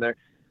face and they're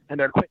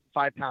quitting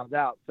 5 pounds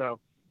out. So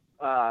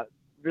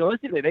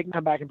realistically, they can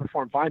come back and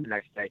perform fine the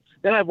next day.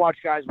 Then I've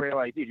watched guys where you're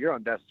like, dude, you're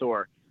on death's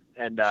door,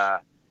 and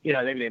you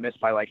know, maybe they missed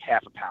by like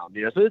half a pound.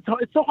 You know, so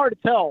it's so hard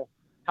to tell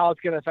how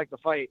it's going to affect the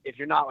fight if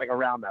you're not like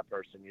around that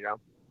person. You know.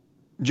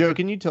 Joe,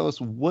 can you tell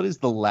us what is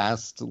the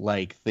last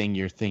like thing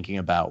you're thinking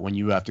about when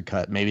you have to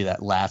cut maybe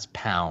that last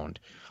pound?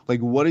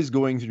 Like what is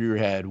going through your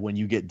head when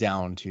you get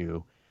down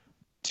to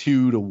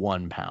 2 to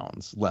 1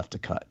 pounds left to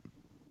cut?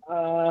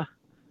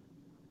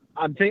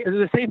 I'm thinking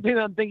the same thing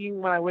that I'm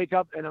thinking when I wake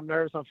up and I'm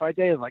nervous on fight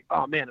day is like,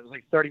 oh man, it was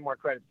like 30 more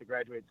credits to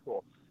graduate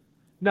school.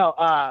 No,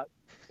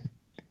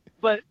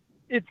 but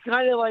it's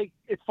kind of like,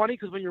 it's funny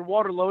because when you're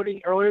water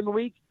loading earlier in the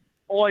week,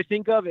 all I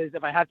think of is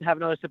if I have to have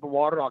another sip of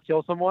water, I'll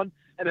kill someone.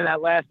 And then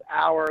that last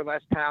hour,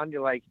 last pound,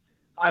 you're like,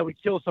 I would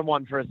kill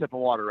someone for a sip of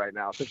water right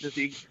now. So it's just,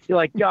 you're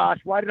like, gosh,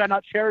 why did I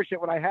not cherish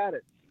it when I had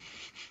it?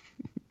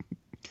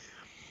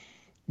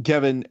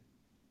 Kevin,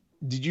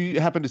 did you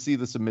happen to see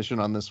the submission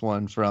on this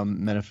one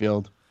from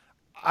Menafield?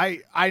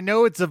 I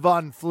know it's a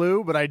Von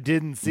Flu, but I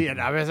didn't see it.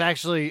 I was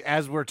actually,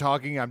 as we're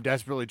talking, I'm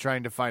desperately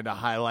trying to find a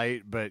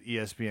highlight, but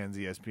ESPN's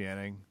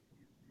ESPNing.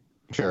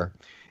 Sure.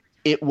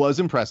 It was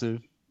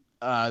impressive.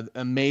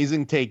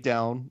 Amazing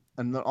takedown.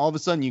 And then all of a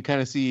sudden you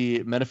kind of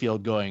see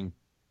Menafield going,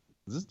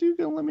 is this dude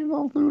going to let me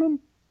Von Flu him?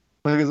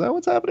 Like, is that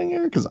what's happening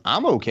here? Because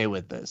I'm okay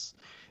with this.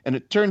 And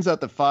it turns out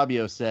that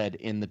Fabio said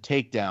in the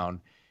takedown,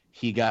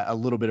 he got a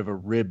little bit of a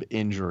rib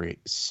injury.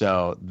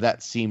 So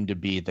that seemed to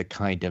be the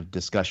kind of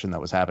discussion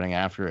that was happening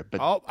after it. But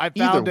I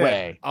found either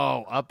way.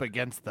 Oh, up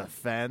against the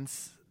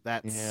fence.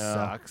 That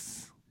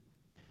sucks.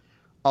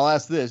 I'll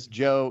ask this.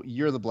 Joe,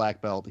 you're the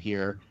black belt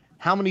here.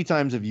 How many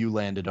times have you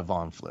landed a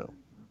Von Flu?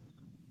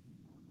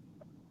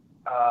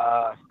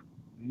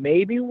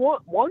 Maybe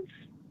once.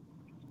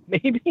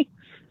 Maybe.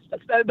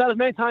 That's about as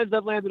many times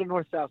I've landed a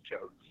north-south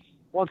choke.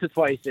 Once or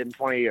twice in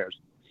 20 years.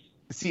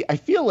 See, I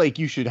feel like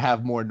you should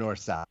have more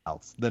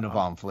north-souths than a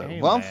Von Flu. Hey,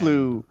 Von man.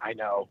 Flu, I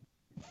know,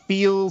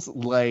 feels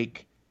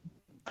like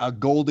a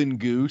golden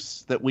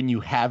goose that when you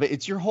have it,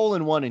 it's your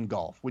hole-in-one in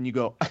golf. When you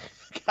go,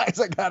 guys,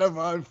 I got a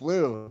Von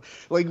Flu.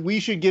 Like, we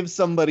should give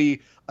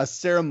somebody a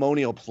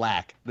ceremonial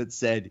plaque that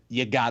said,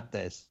 you got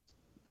this.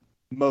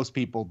 Most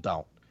people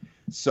don't.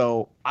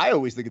 So I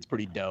always think it's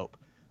pretty dope.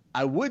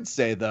 I would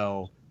say,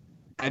 though,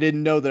 I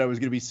didn't know that I was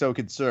going to be so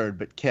concerned,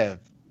 but Kev,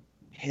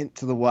 hint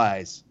to the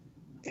wise,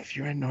 if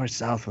you're in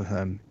north-south with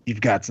him,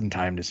 you've got some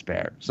time to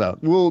spare. So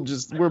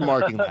we're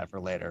marking that for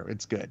later.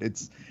 It's good.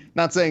 It's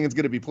not saying it's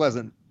going to be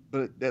pleasant,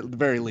 but at the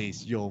very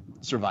least, you'll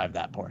survive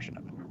that portion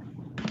of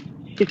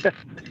it.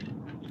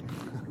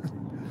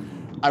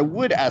 I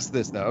would ask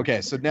this, though.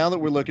 Okay, so now that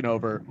we're looking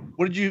over,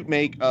 what did you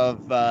make of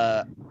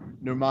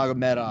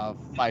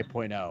Nurmagomedov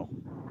 5.0?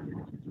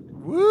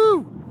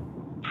 Woo!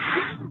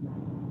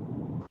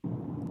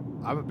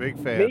 I'm a big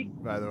fan,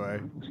 by the way.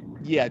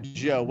 Yeah,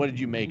 Joe, what did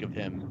you make of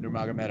him,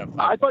 Nurmagomedov 5.0?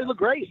 I thought he looked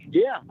great.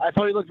 Yeah, I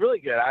thought he looked really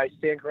good. I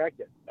stand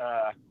corrected.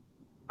 Not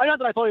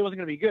that I thought he wasn't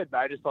going to be good, but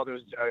I just thought there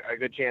was a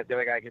good chance the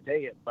other guy could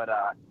take it. But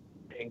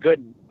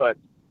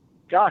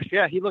gosh,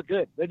 yeah, he looked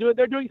good. They're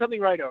doing something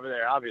right over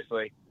there,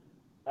 obviously.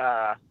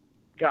 By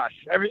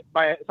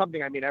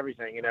something I mean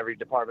everything in every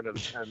department of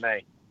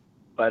MMA.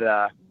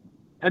 But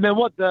and then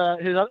what?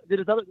 His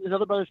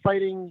other brother's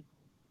fighting?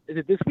 Is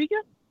it this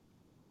weekend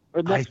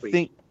or next week? I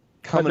think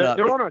coming up.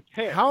 They're on a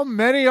tear. How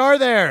many are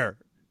there?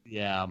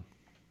 Yeah.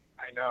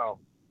 I know.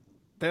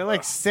 They're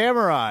like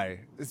samurai.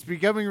 It's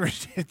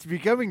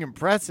becoming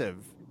impressive.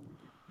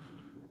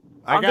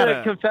 I'm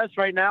gonna confess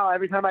right now.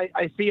 Every time I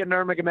see a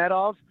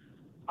Nurmagomedov,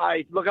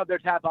 I look up their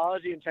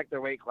Tapology and check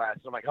their weight class.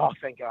 I'm like, oh,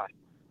 thank God.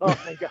 Oh,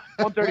 thank God.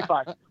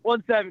 135,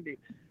 170.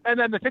 And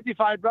then the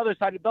 55 brother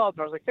sided Bellator.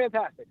 I was like,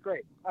 fantastic.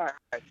 Great. All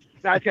right.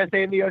 Now I just got to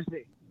stay in the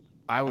OC.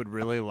 I would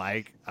really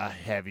like a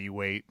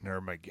heavyweight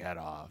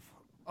Nurmagomedov.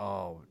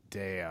 Oh,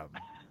 damn.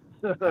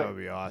 That would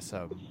be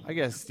awesome. I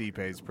guess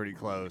Stipe's pretty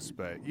close,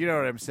 but you know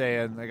what I'm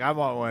saying? Like, I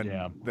want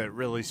one that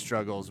really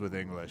struggles with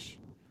English.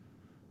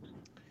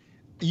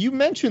 You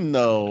mentioned,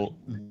 though,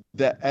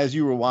 that as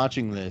you were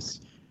watching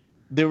this,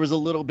 there was a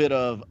little bit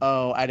of,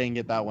 oh, I didn't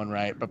get that one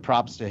right, but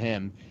props to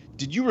him.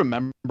 Did you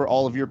remember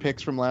all of your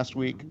picks from last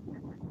week?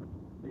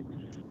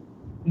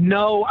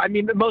 No, I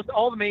mean,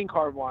 all the main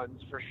card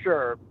ones for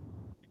sure.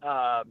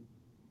 But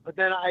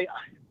then I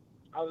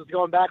was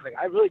going back, like,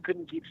 I really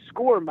couldn't keep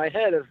score in my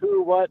head of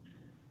who, what,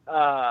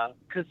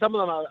 because some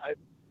of them,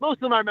 most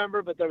of them I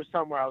remember, but there was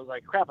some where I was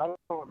like, crap, I don't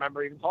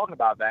remember even talking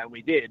about that, and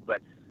we did,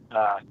 but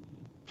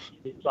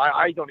so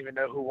I don't even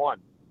know who won.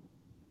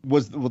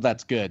 Well,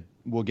 that's good.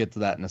 We'll get to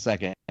that in a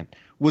second.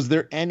 Was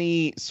there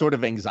any sort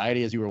of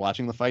anxiety as you were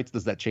watching the fights?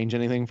 Does that change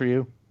anything for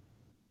you?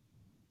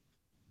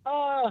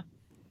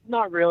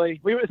 Not really.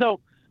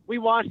 We we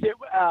watched it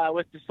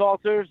with the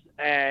Salters,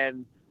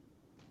 and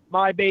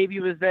my baby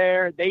was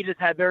there. They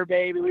just had their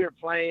baby. We were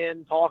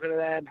playing, talking to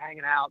them,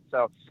 hanging out.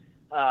 So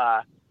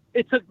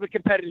it took the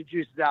competitive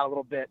juices out a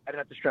little bit. I didn't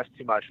have to stress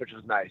too much, which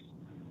was nice.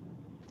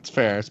 It's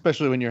fair,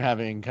 especially when you're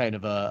having kind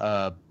of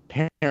a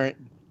parent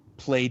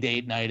play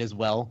date night as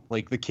well.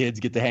 Like the kids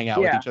get to hang out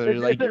with each other.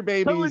 You're like, your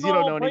babies, totally you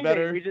don't know any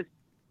better.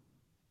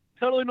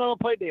 Totally normal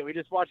play date. We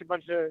just watch a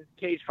bunch of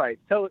cage fights.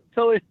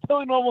 Totally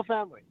normal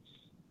family.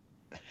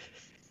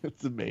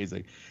 It's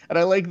amazing. And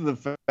I like the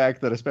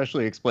fact that,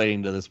 especially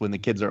explaining to this when the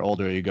kids are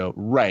older, you go,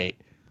 right,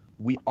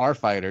 we are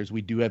fighters.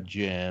 We do have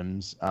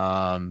gyms.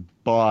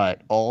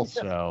 But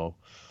also,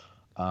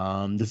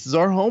 this is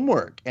our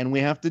homework and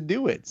we have to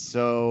do it.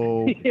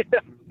 So,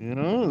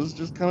 it's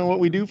just kind of what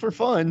we do for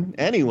fun.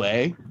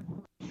 Anyway,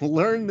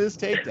 learn this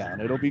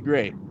takedown. It'll be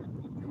great.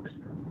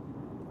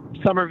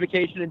 Summer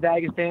vacation in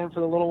Dagestan for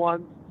the little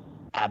ones.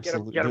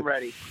 Absolutely. Get them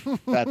ready.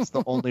 That's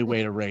the only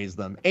way to raise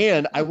them.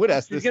 And I would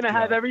ask this. He's going to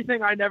have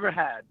everything I never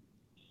had.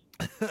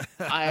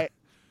 I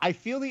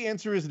feel the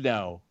answer is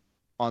no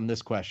on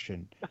this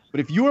question. But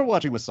if you are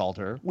watching with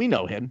Salter, we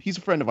know him. He's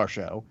a friend of our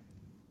show.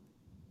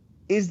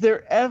 Is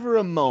there ever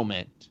a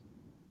moment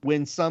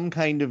when some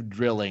kind of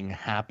drilling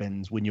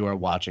happens when you are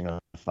watching a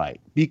fight?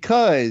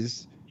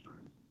 Because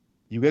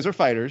you guys are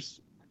fighters.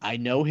 I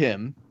know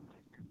him.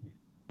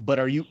 But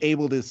are you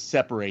able to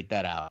separate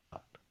that out?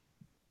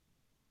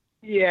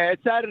 Yeah,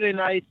 it's Saturday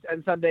nights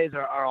and Sundays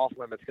are off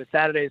limits because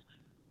Saturdays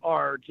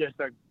are just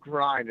a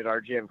grind at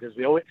our gym because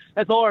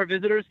that's all our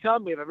visitors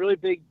come. We have a really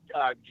big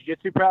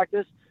jiu-jitsu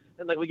practice,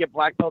 and we get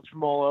black belts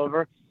from all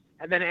over.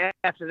 And then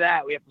after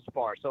that, we have to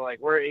spar. So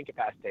we're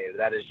incapacitated.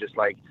 That is just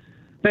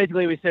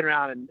basically we sit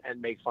around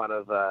and make fun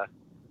of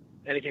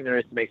anything there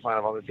is to make fun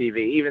of on the TV,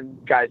 even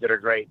guys that are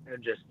great,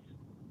 and just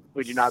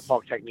we do not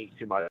talk technique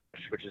too much,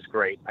 which is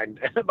great.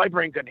 My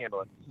brain couldn't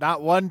handle it.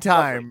 Not one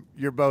time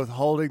you're both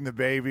holding the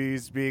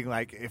babies, being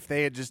like, if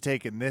they had just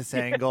taken this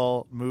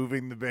angle,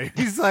 moving the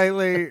baby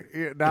slightly.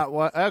 Not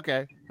one.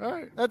 Okay. All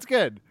right. That's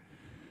good.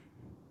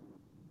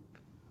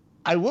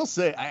 I will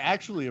say I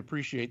actually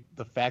appreciate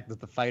the fact that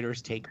the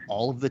fighters take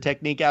all of the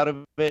technique out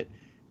of it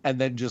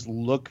and then just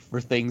look for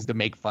things to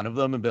make fun of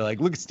them and be like,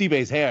 look at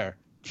Stipe's hair.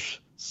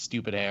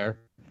 Stupid hair.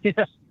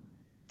 Yeah.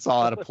 It's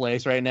all out of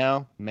place right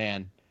now.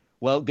 Man.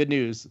 Well, good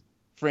news.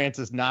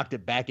 Francis knocked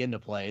it back into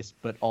place,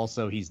 but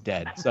also he's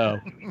dead. So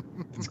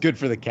it's good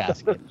for the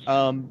casket.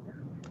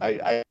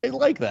 I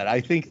like that. I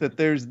think that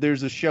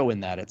there's a show in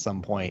that at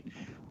some point.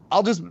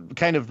 I'll just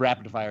kind of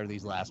rapid fire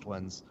these last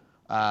ones.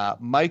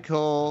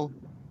 Michael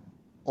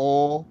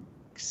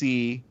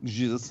Olksy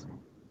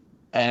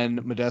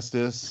and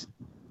Modestus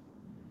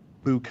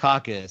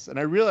Bukakis. And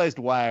I realized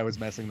why I was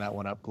messing that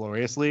one up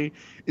gloriously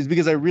is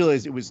because I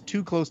realized it was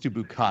too close to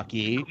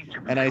Bukaki.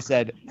 And I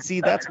said,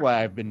 see, that's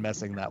why I've been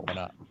messing that one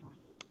up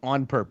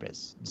on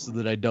purpose so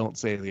that I don't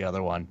say the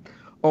other one.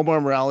 Omar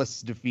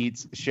Morales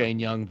defeats Shane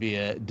Young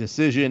via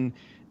decision.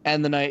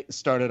 And the night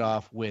started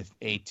off with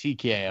a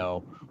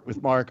TKO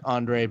with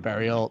Marc-Andre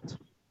Barriault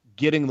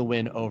getting the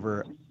win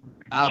over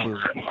Abu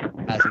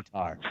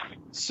Azitar.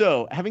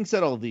 So having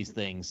said all of these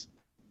things,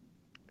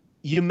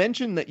 you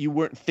mentioned that you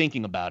weren't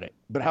thinking about it,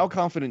 but how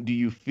confident do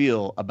you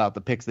feel about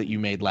the picks that you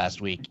made last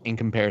week in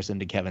comparison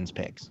to Kevin's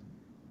picks?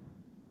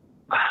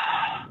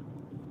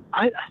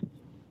 I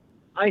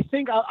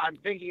think I'm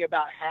thinking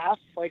about half,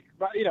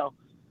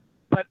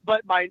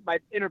 but my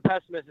inner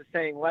pessimist is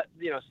saying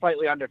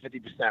slightly under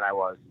 50%.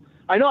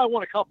 I know I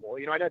won a couple,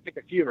 I didn't pick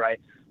a few right,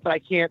 but I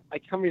can't.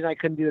 Some reason I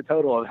couldn't do the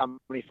total of how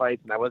many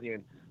fights, and I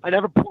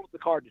never pulled up the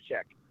card to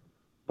check,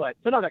 but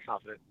so not that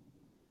confident.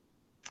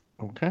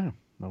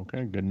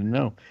 Okay, good to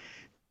know.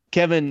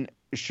 Kevin,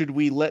 should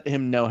we let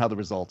him know how the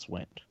results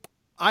went?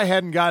 I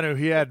had Ngannou,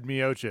 he had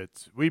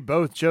Miocic. We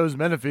both chose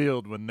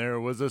Menafield when there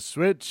was a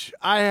switch.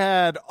 I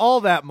had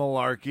all that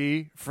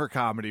malarkey for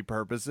comedy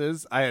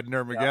purposes. I had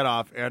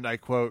Nurmagomedov, and I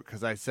quote,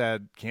 because I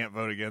said can't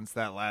vote against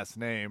that last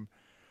name.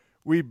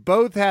 We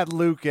both had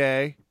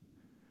Luque.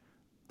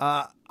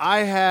 I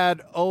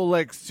had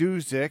Oleg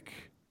Suzik.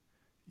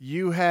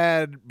 You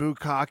had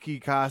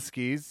Bukaki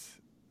Koskis.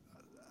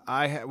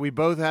 We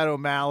both had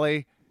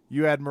O'Malley.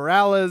 You had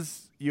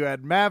Morales. You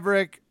had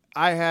Maverick.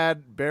 I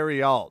had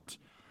Barriault.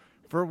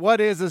 For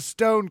what is a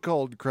stone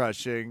cold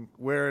crushing,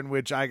 in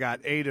which I got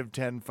 8 of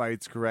 10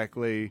 fights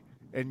correctly,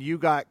 and you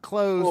got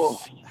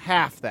close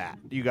half that.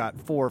 You got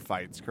 4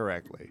 fights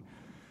correctly.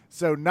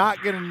 So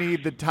not going to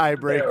need the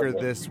tiebreaker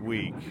this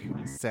week,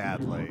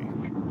 sadly.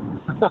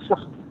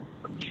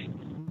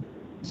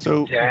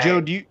 So,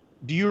 Joe, do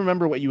you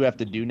remember what you have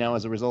to do now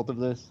as a result of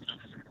this?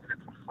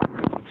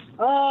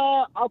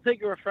 I'll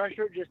take a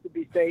refresher just to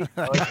be safe.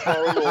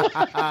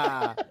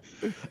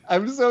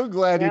 I'm so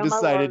glad you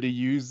decided to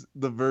use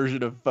the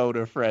version of Phone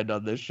a Friend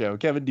on this show.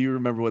 Kevin, do you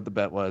remember what the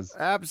bet was?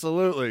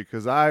 Absolutely,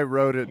 because I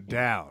wrote it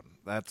down.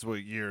 That's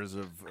what years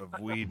of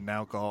weed and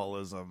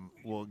alcoholism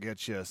will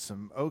get you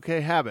some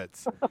okay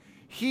habits.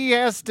 He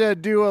has to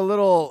do a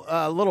little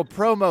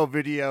promo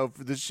video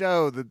for the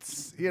show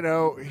that's,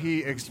 he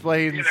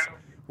explains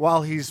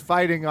while he's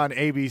fighting on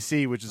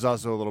ABC, which is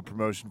also a little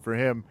promotion for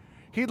him,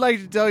 he'd like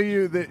to tell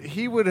you that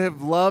he would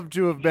have loved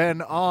to have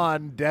been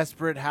on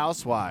Desperate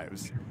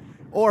Housewives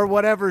or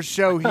whatever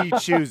show he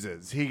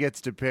chooses. He gets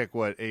to pick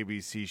what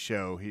ABC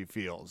show he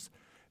feels.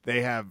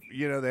 They have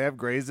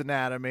Grey's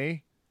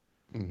Anatomy.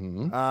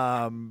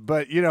 Mm-hmm.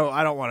 But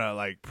I don't want to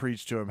like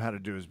preach to him how to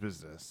do his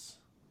business.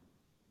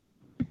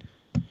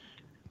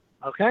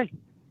 Okay.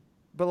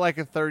 But like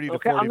a 30 to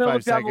I'm gonna 45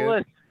 look down the second.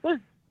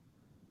 list.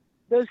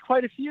 There's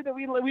quite a few that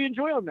we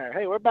enjoy on there.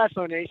 Hey, we're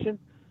Bachelor Nation.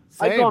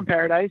 Same. I'd go on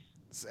Paradise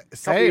a couple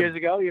Same. years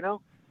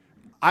ago.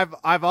 I've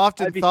I'd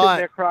often be thought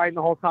sitting there crying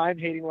the whole time,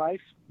 hating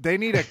life. they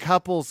need a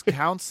couples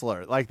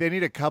counselor. Like they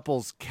need a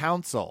couples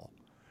counsel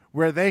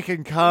where they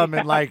can come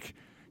and like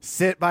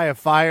sit by a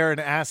fire and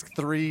ask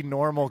 3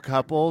 normal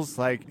couples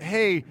like,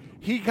 hey,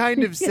 he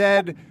kind of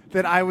said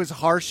that I was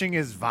harshing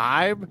his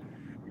vibe.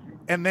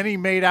 And then he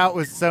made out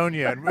with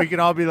Sonia, and we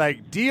can all be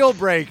like, deal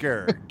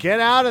breaker,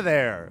 get out of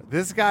there.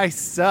 This guy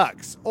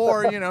sucks.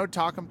 Or,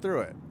 talk him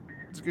through it.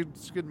 It's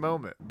a good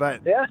moment.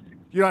 But Yeah.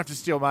 you don't have to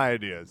steal my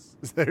ideas.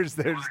 There's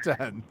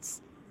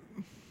tons.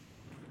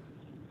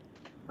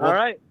 All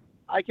right.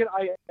 I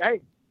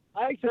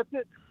accept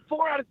it.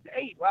 4 out of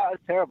 8. Wow,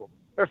 that's terrible.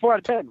 Or 4 out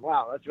of 10.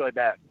 Wow, that's really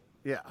bad.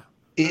 Yeah.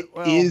 It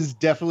is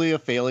definitely a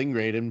failing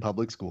grade in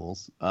public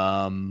schools.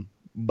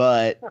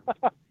 But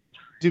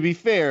to be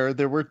fair,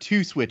 there were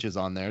 2 switches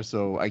on there,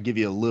 so I give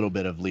you a little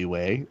bit of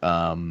leeway.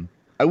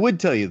 I would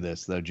tell you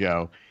this, though,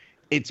 Joe.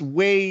 It's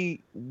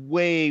way,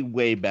 way,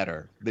 way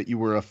better that you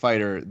were a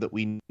fighter that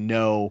we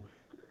know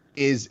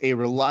is a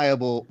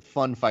reliable,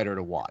 fun fighter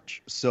to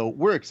watch. So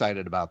we're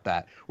excited about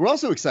that. We're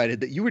also excited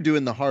that you were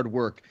doing the hard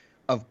work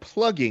of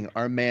plugging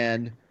our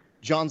man,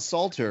 John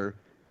Salter,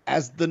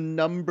 as the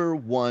number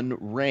 1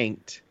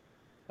 ranked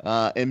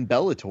in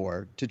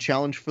Bellator to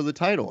challenge for the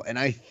title. And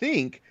I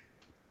think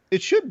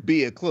it should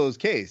be a closed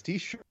case. He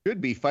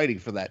should be fighting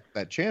for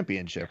that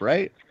championship,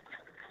 right?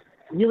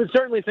 You would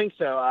certainly think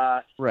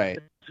so. Right.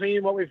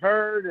 Between what we've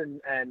heard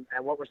and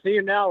what we're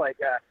seeing now, like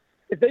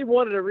if they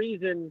wanted a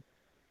reason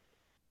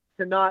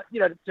to not,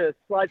 to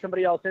slide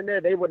somebody else in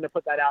there, they wouldn't have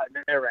put that out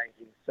in their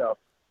rankings. So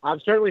I'm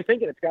certainly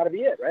thinking it's got to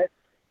be it, right?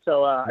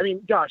 So,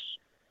 gosh,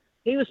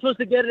 he was supposed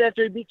to get it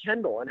after he beat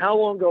Kendall. And how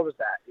long ago was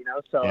that,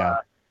 So Yeah.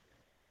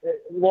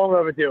 Long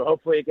overdue.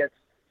 Hopefully it gets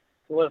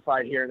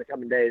solidified here in the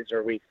coming days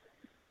or weeks.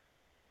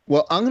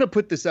 Well, I'm going to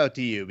put this out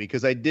to you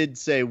because I did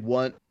say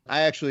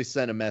I actually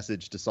sent a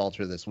message to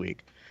Salter this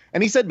week.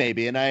 And he said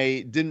maybe, and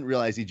I didn't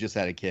realize he just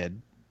had a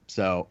kid.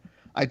 So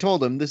I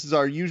told him this is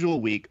our usual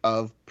week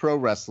of pro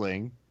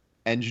wrestling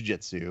and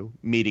jiu-jitsu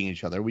meeting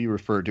each other. We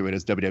refer to it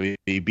as WWE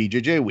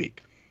BJJ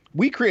week.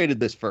 We created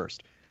this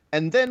first.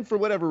 And then for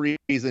whatever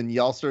reason,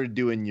 y'all started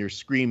doing your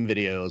Scream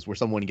videos where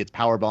someone gets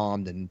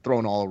powerbombed and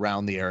thrown all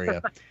around the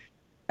area.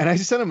 And I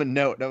just sent him a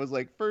note. And I was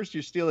like, first,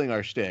 you're stealing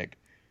our shtick.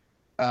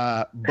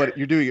 But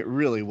you're doing it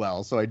really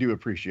well, so I do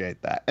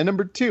appreciate that. And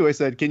number 2, I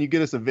said, can you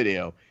get us a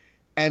video?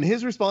 And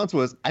his response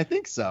was, I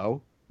think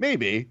so,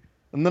 maybe.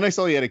 And then I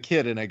saw he had a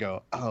kid, and I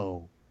go,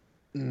 oh,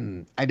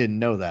 I didn't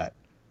know that.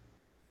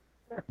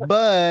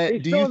 But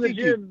He's do still you in the think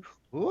gym.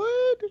 you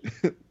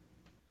would?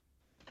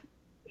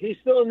 He's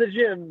still in the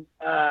gym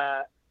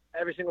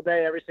every single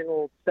day, every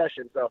single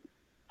session. So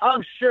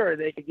I'm sure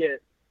they could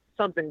get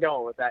something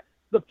going with that.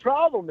 The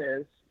problem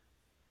is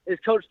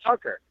Coach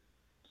Tucker.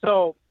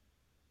 So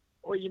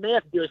what you may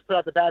have to do is put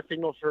out the bat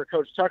signal for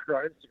Coach Tucker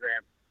on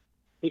Instagram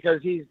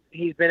because he's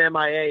been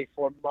MIA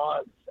for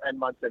months and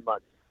months and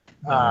months.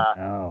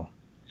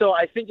 So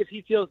I think if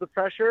he feels the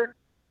pressure,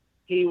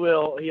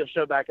 he'll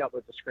show back up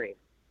with the screen.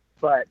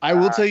 But I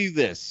will tell you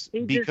this,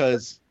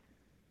 because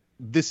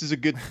this is a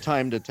good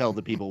time to tell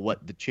the people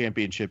what the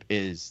championship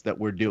is that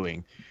we're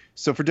doing.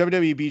 So for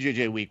WWE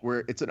BJJ Week,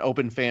 it's an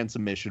open fan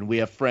submission. We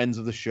have friends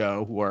of the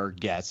show who are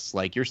guests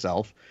like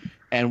yourself,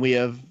 and we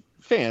have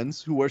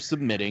fans who are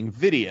submitting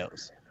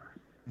videos.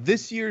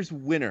 This year's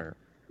winner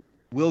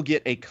will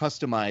get a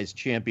customized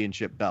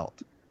championship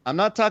belt. I'm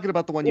not talking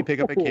about the one you pick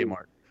up at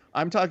Kmart.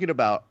 I'm talking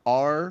about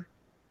our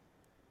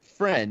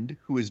friend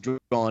who has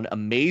drawn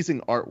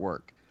amazing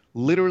artwork,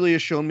 literally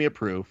has shown me a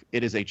proof.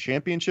 It is a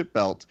championship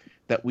belt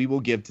that we will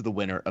give to the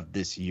winner of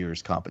this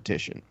year's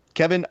competition.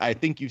 Kevin, I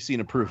think you've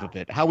seen a proof of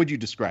it. How would you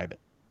describe it?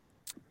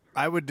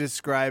 I would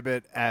describe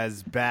it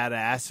as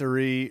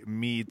badassery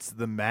meets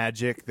the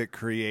magic that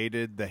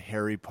created the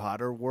Harry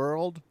Potter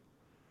world.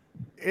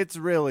 It's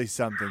really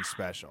something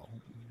special.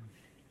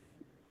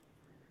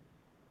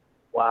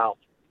 Wow.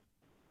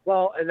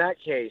 Well, in that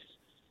case,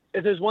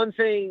 if there's one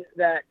thing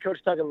that Coach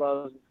Tucker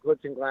loves,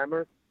 glitz and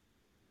glamour,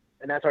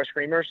 and that's our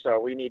screamer, so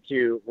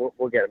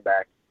we'll get him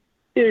back.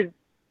 Dude,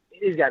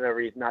 he's got no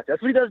reason not to.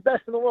 That's what he does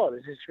best in the world,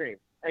 is his scream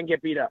and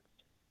get beat up.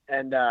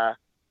 And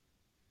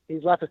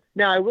he's left us.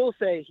 Now, I will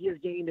say he has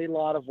gained a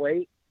lot of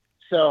weight,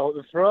 so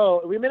the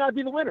throw, we may not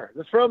be the winner.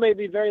 The throw may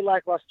be very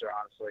lackluster,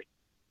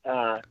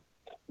 honestly.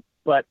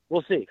 But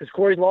we'll see, because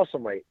Corey's lost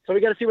some weight. So we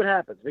got to see what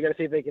happens. We got to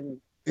see if they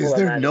can. Is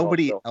there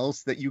nobody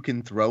else that you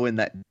can throw in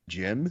that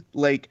gym?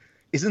 Like,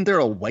 Isn't there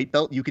a white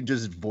belt you can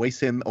just voice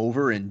him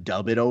over and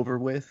dub it over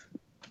with?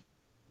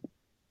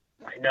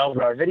 I know,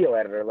 but our video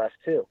editor left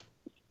too.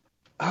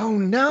 Oh, He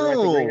went to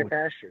no. Greener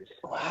Pastures.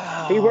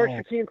 Wow. He works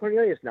for Keenan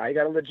Cornelius now. He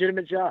got a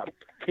legitimate job.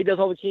 He does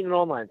all the Keenan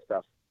Online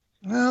stuff.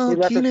 Well, He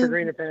left us for Keenan,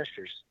 Greener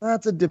Pastures.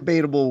 that's a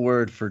debatable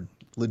word for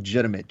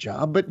legitimate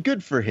job, but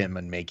good for him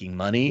and making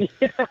money.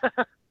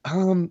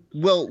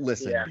 Well,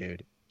 listen,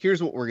 dude.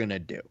 Here's what we're going to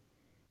do.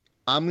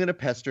 I'm going to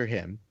pester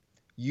him.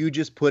 You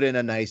just put in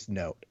a nice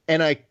note.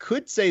 And I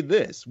could say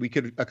this. We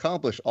could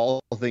accomplish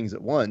all things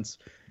at once.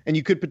 And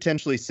you could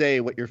potentially say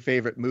what your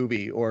favorite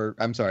movie or,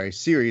 I'm sorry,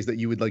 series that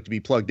you would like to be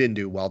plugged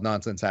into while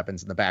nonsense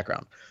happens in the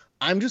background.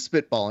 I'm just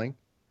spitballing.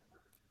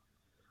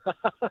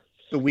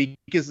 The week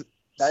is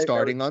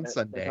starting on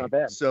Sunday.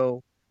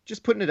 So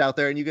just putting it out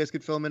there, and you guys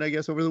could film it, I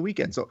guess, over the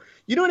weekend. So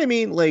you know what I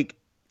mean? Like,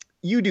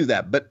 you do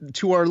that. But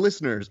to our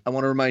listeners, I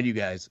want to remind you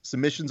guys,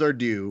 submissions are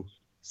due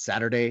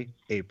Saturday,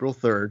 April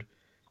 3rd.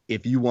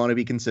 If you want to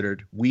be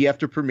considered, we have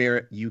to premiere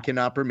it. You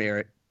cannot premiere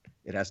it.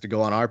 It has to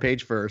go on our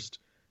page first.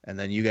 And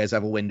then you guys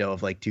have a window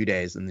of like 2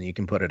 days, and then you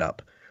can put it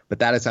up. But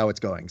that is how it's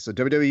going. So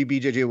WWE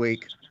BJJ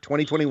Week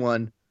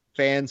 2021,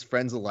 fans,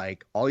 friends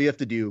alike, all you have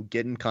to do,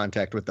 get in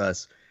contact with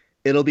us.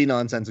 It'll be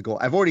nonsensical.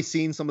 I've already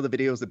seen some of the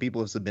videos that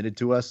people have submitted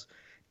to us,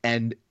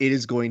 and it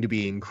is going to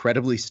be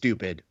incredibly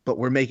stupid. But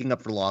we're making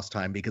up for lost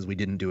time because we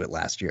didn't do it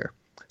last year.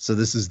 So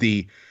this is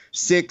the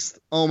 6th,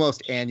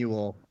 almost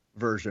annual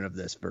version of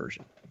this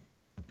version.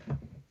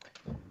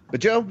 But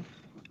Joe,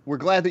 we're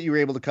glad that you were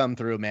able to come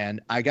through, man.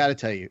 I got to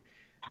tell you,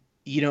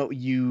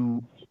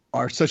 you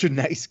are such a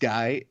nice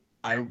guy.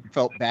 I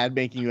felt bad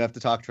making you have to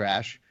talk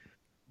trash,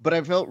 but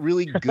I felt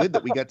really good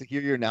that we got to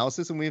hear your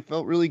analysis, and we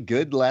felt really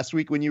good last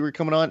week when you were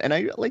coming on.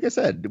 And like I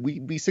said,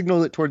 we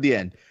signaled it toward the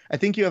end. I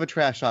think you have a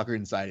trash talker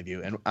inside of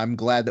you, and I'm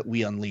glad that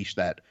we unleashed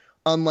that,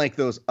 unlike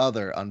those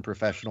other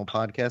unprofessional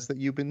podcasts that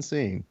you've been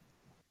seeing.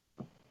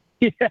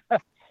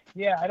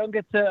 Yeah, I don't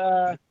get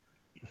to.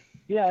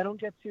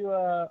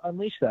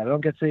 Unleash that. I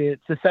don't get to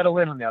settle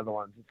in on the other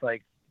ones. It's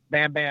like,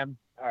 bam, bam.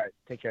 All right,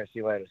 take care. See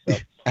you later. So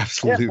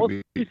absolutely. Yeah,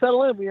 once we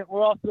settle in,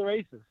 we're off to the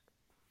races.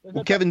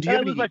 Well, Kevin, do you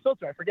have lose my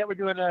filter? I forget we're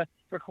doing a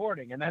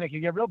recording, and then it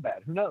can get real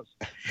bad. Who knows?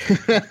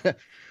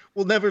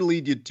 We'll never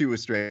lead you too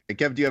astray.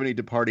 Kevin, do you have any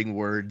departing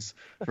words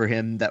for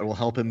him that will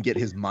help him get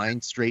his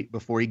mind straight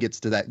before he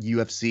gets to that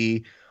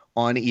UFC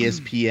on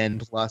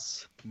ESPN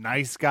Plus?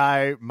 Nice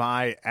guy,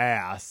 my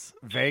ass.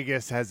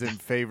 Vegas has him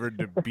favored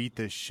to beat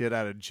the shit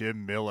out of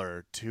Jim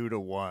Miller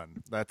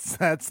 2-1.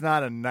 That's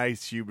not a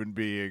nice human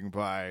being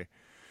by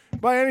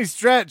any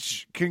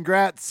stretch.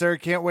 Congrats, sir.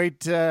 Can't wait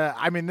to,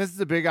 this is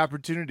a big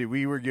opportunity.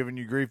 We were giving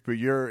you grief, but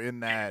you're in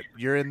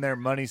their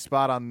money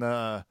spot on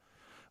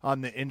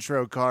the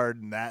intro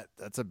card, and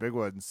that's a big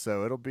one.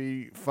 So it'll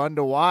be fun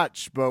to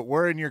watch, but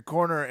we're in your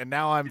corner, and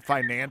now I'm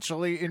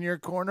financially in your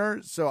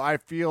corner. So I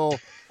feel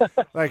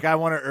like I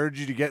want to urge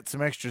you to get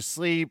some extra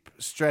sleep,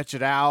 stretch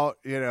it out,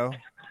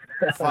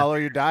 follow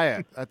your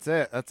diet. That's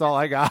it. That's all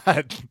I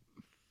got.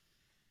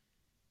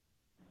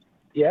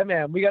 Yeah,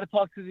 man, we got to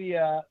talk to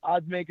the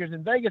odds makers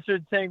in Vegas. Are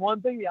saying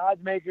one thing. The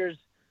odds makers,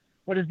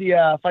 what is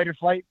the fight or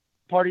flight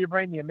part of your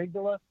brain? The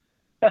amygdala.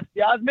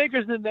 The odds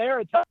makers in there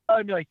are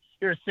telling me like,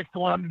 you're a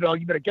 6-1 underdog.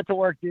 You better get to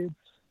work, dude.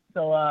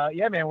 So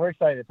yeah, man, we're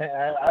excited.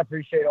 I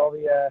appreciate all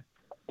the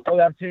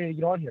opportunity to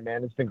get on here,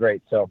 man. It's been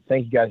great. So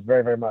thank you guys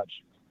very, very much.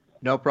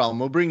 No problem.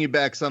 We'll bring you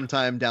back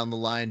sometime down the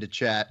line to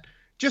chat,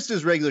 just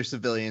as regular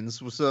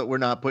civilians, so that we're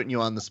not putting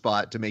you on the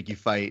spot to make you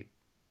fight,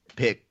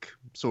 pick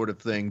sort of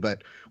thing.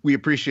 But we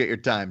appreciate your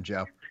time,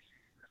 Joe.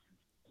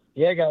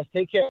 Yeah, guys,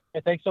 take care.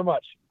 Thanks so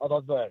much. I'll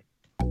talk to you later.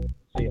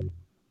 See you.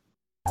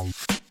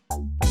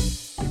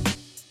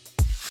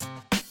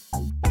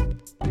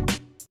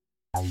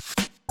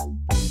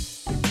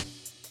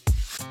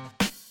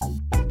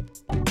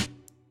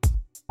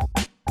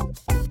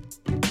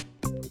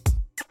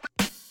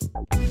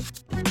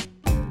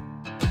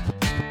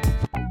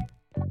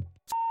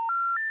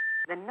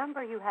 The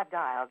number you have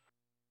dialed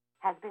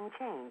has been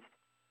changed.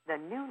 The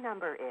new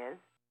number is,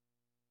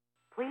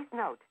 please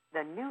note,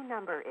 the new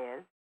number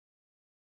is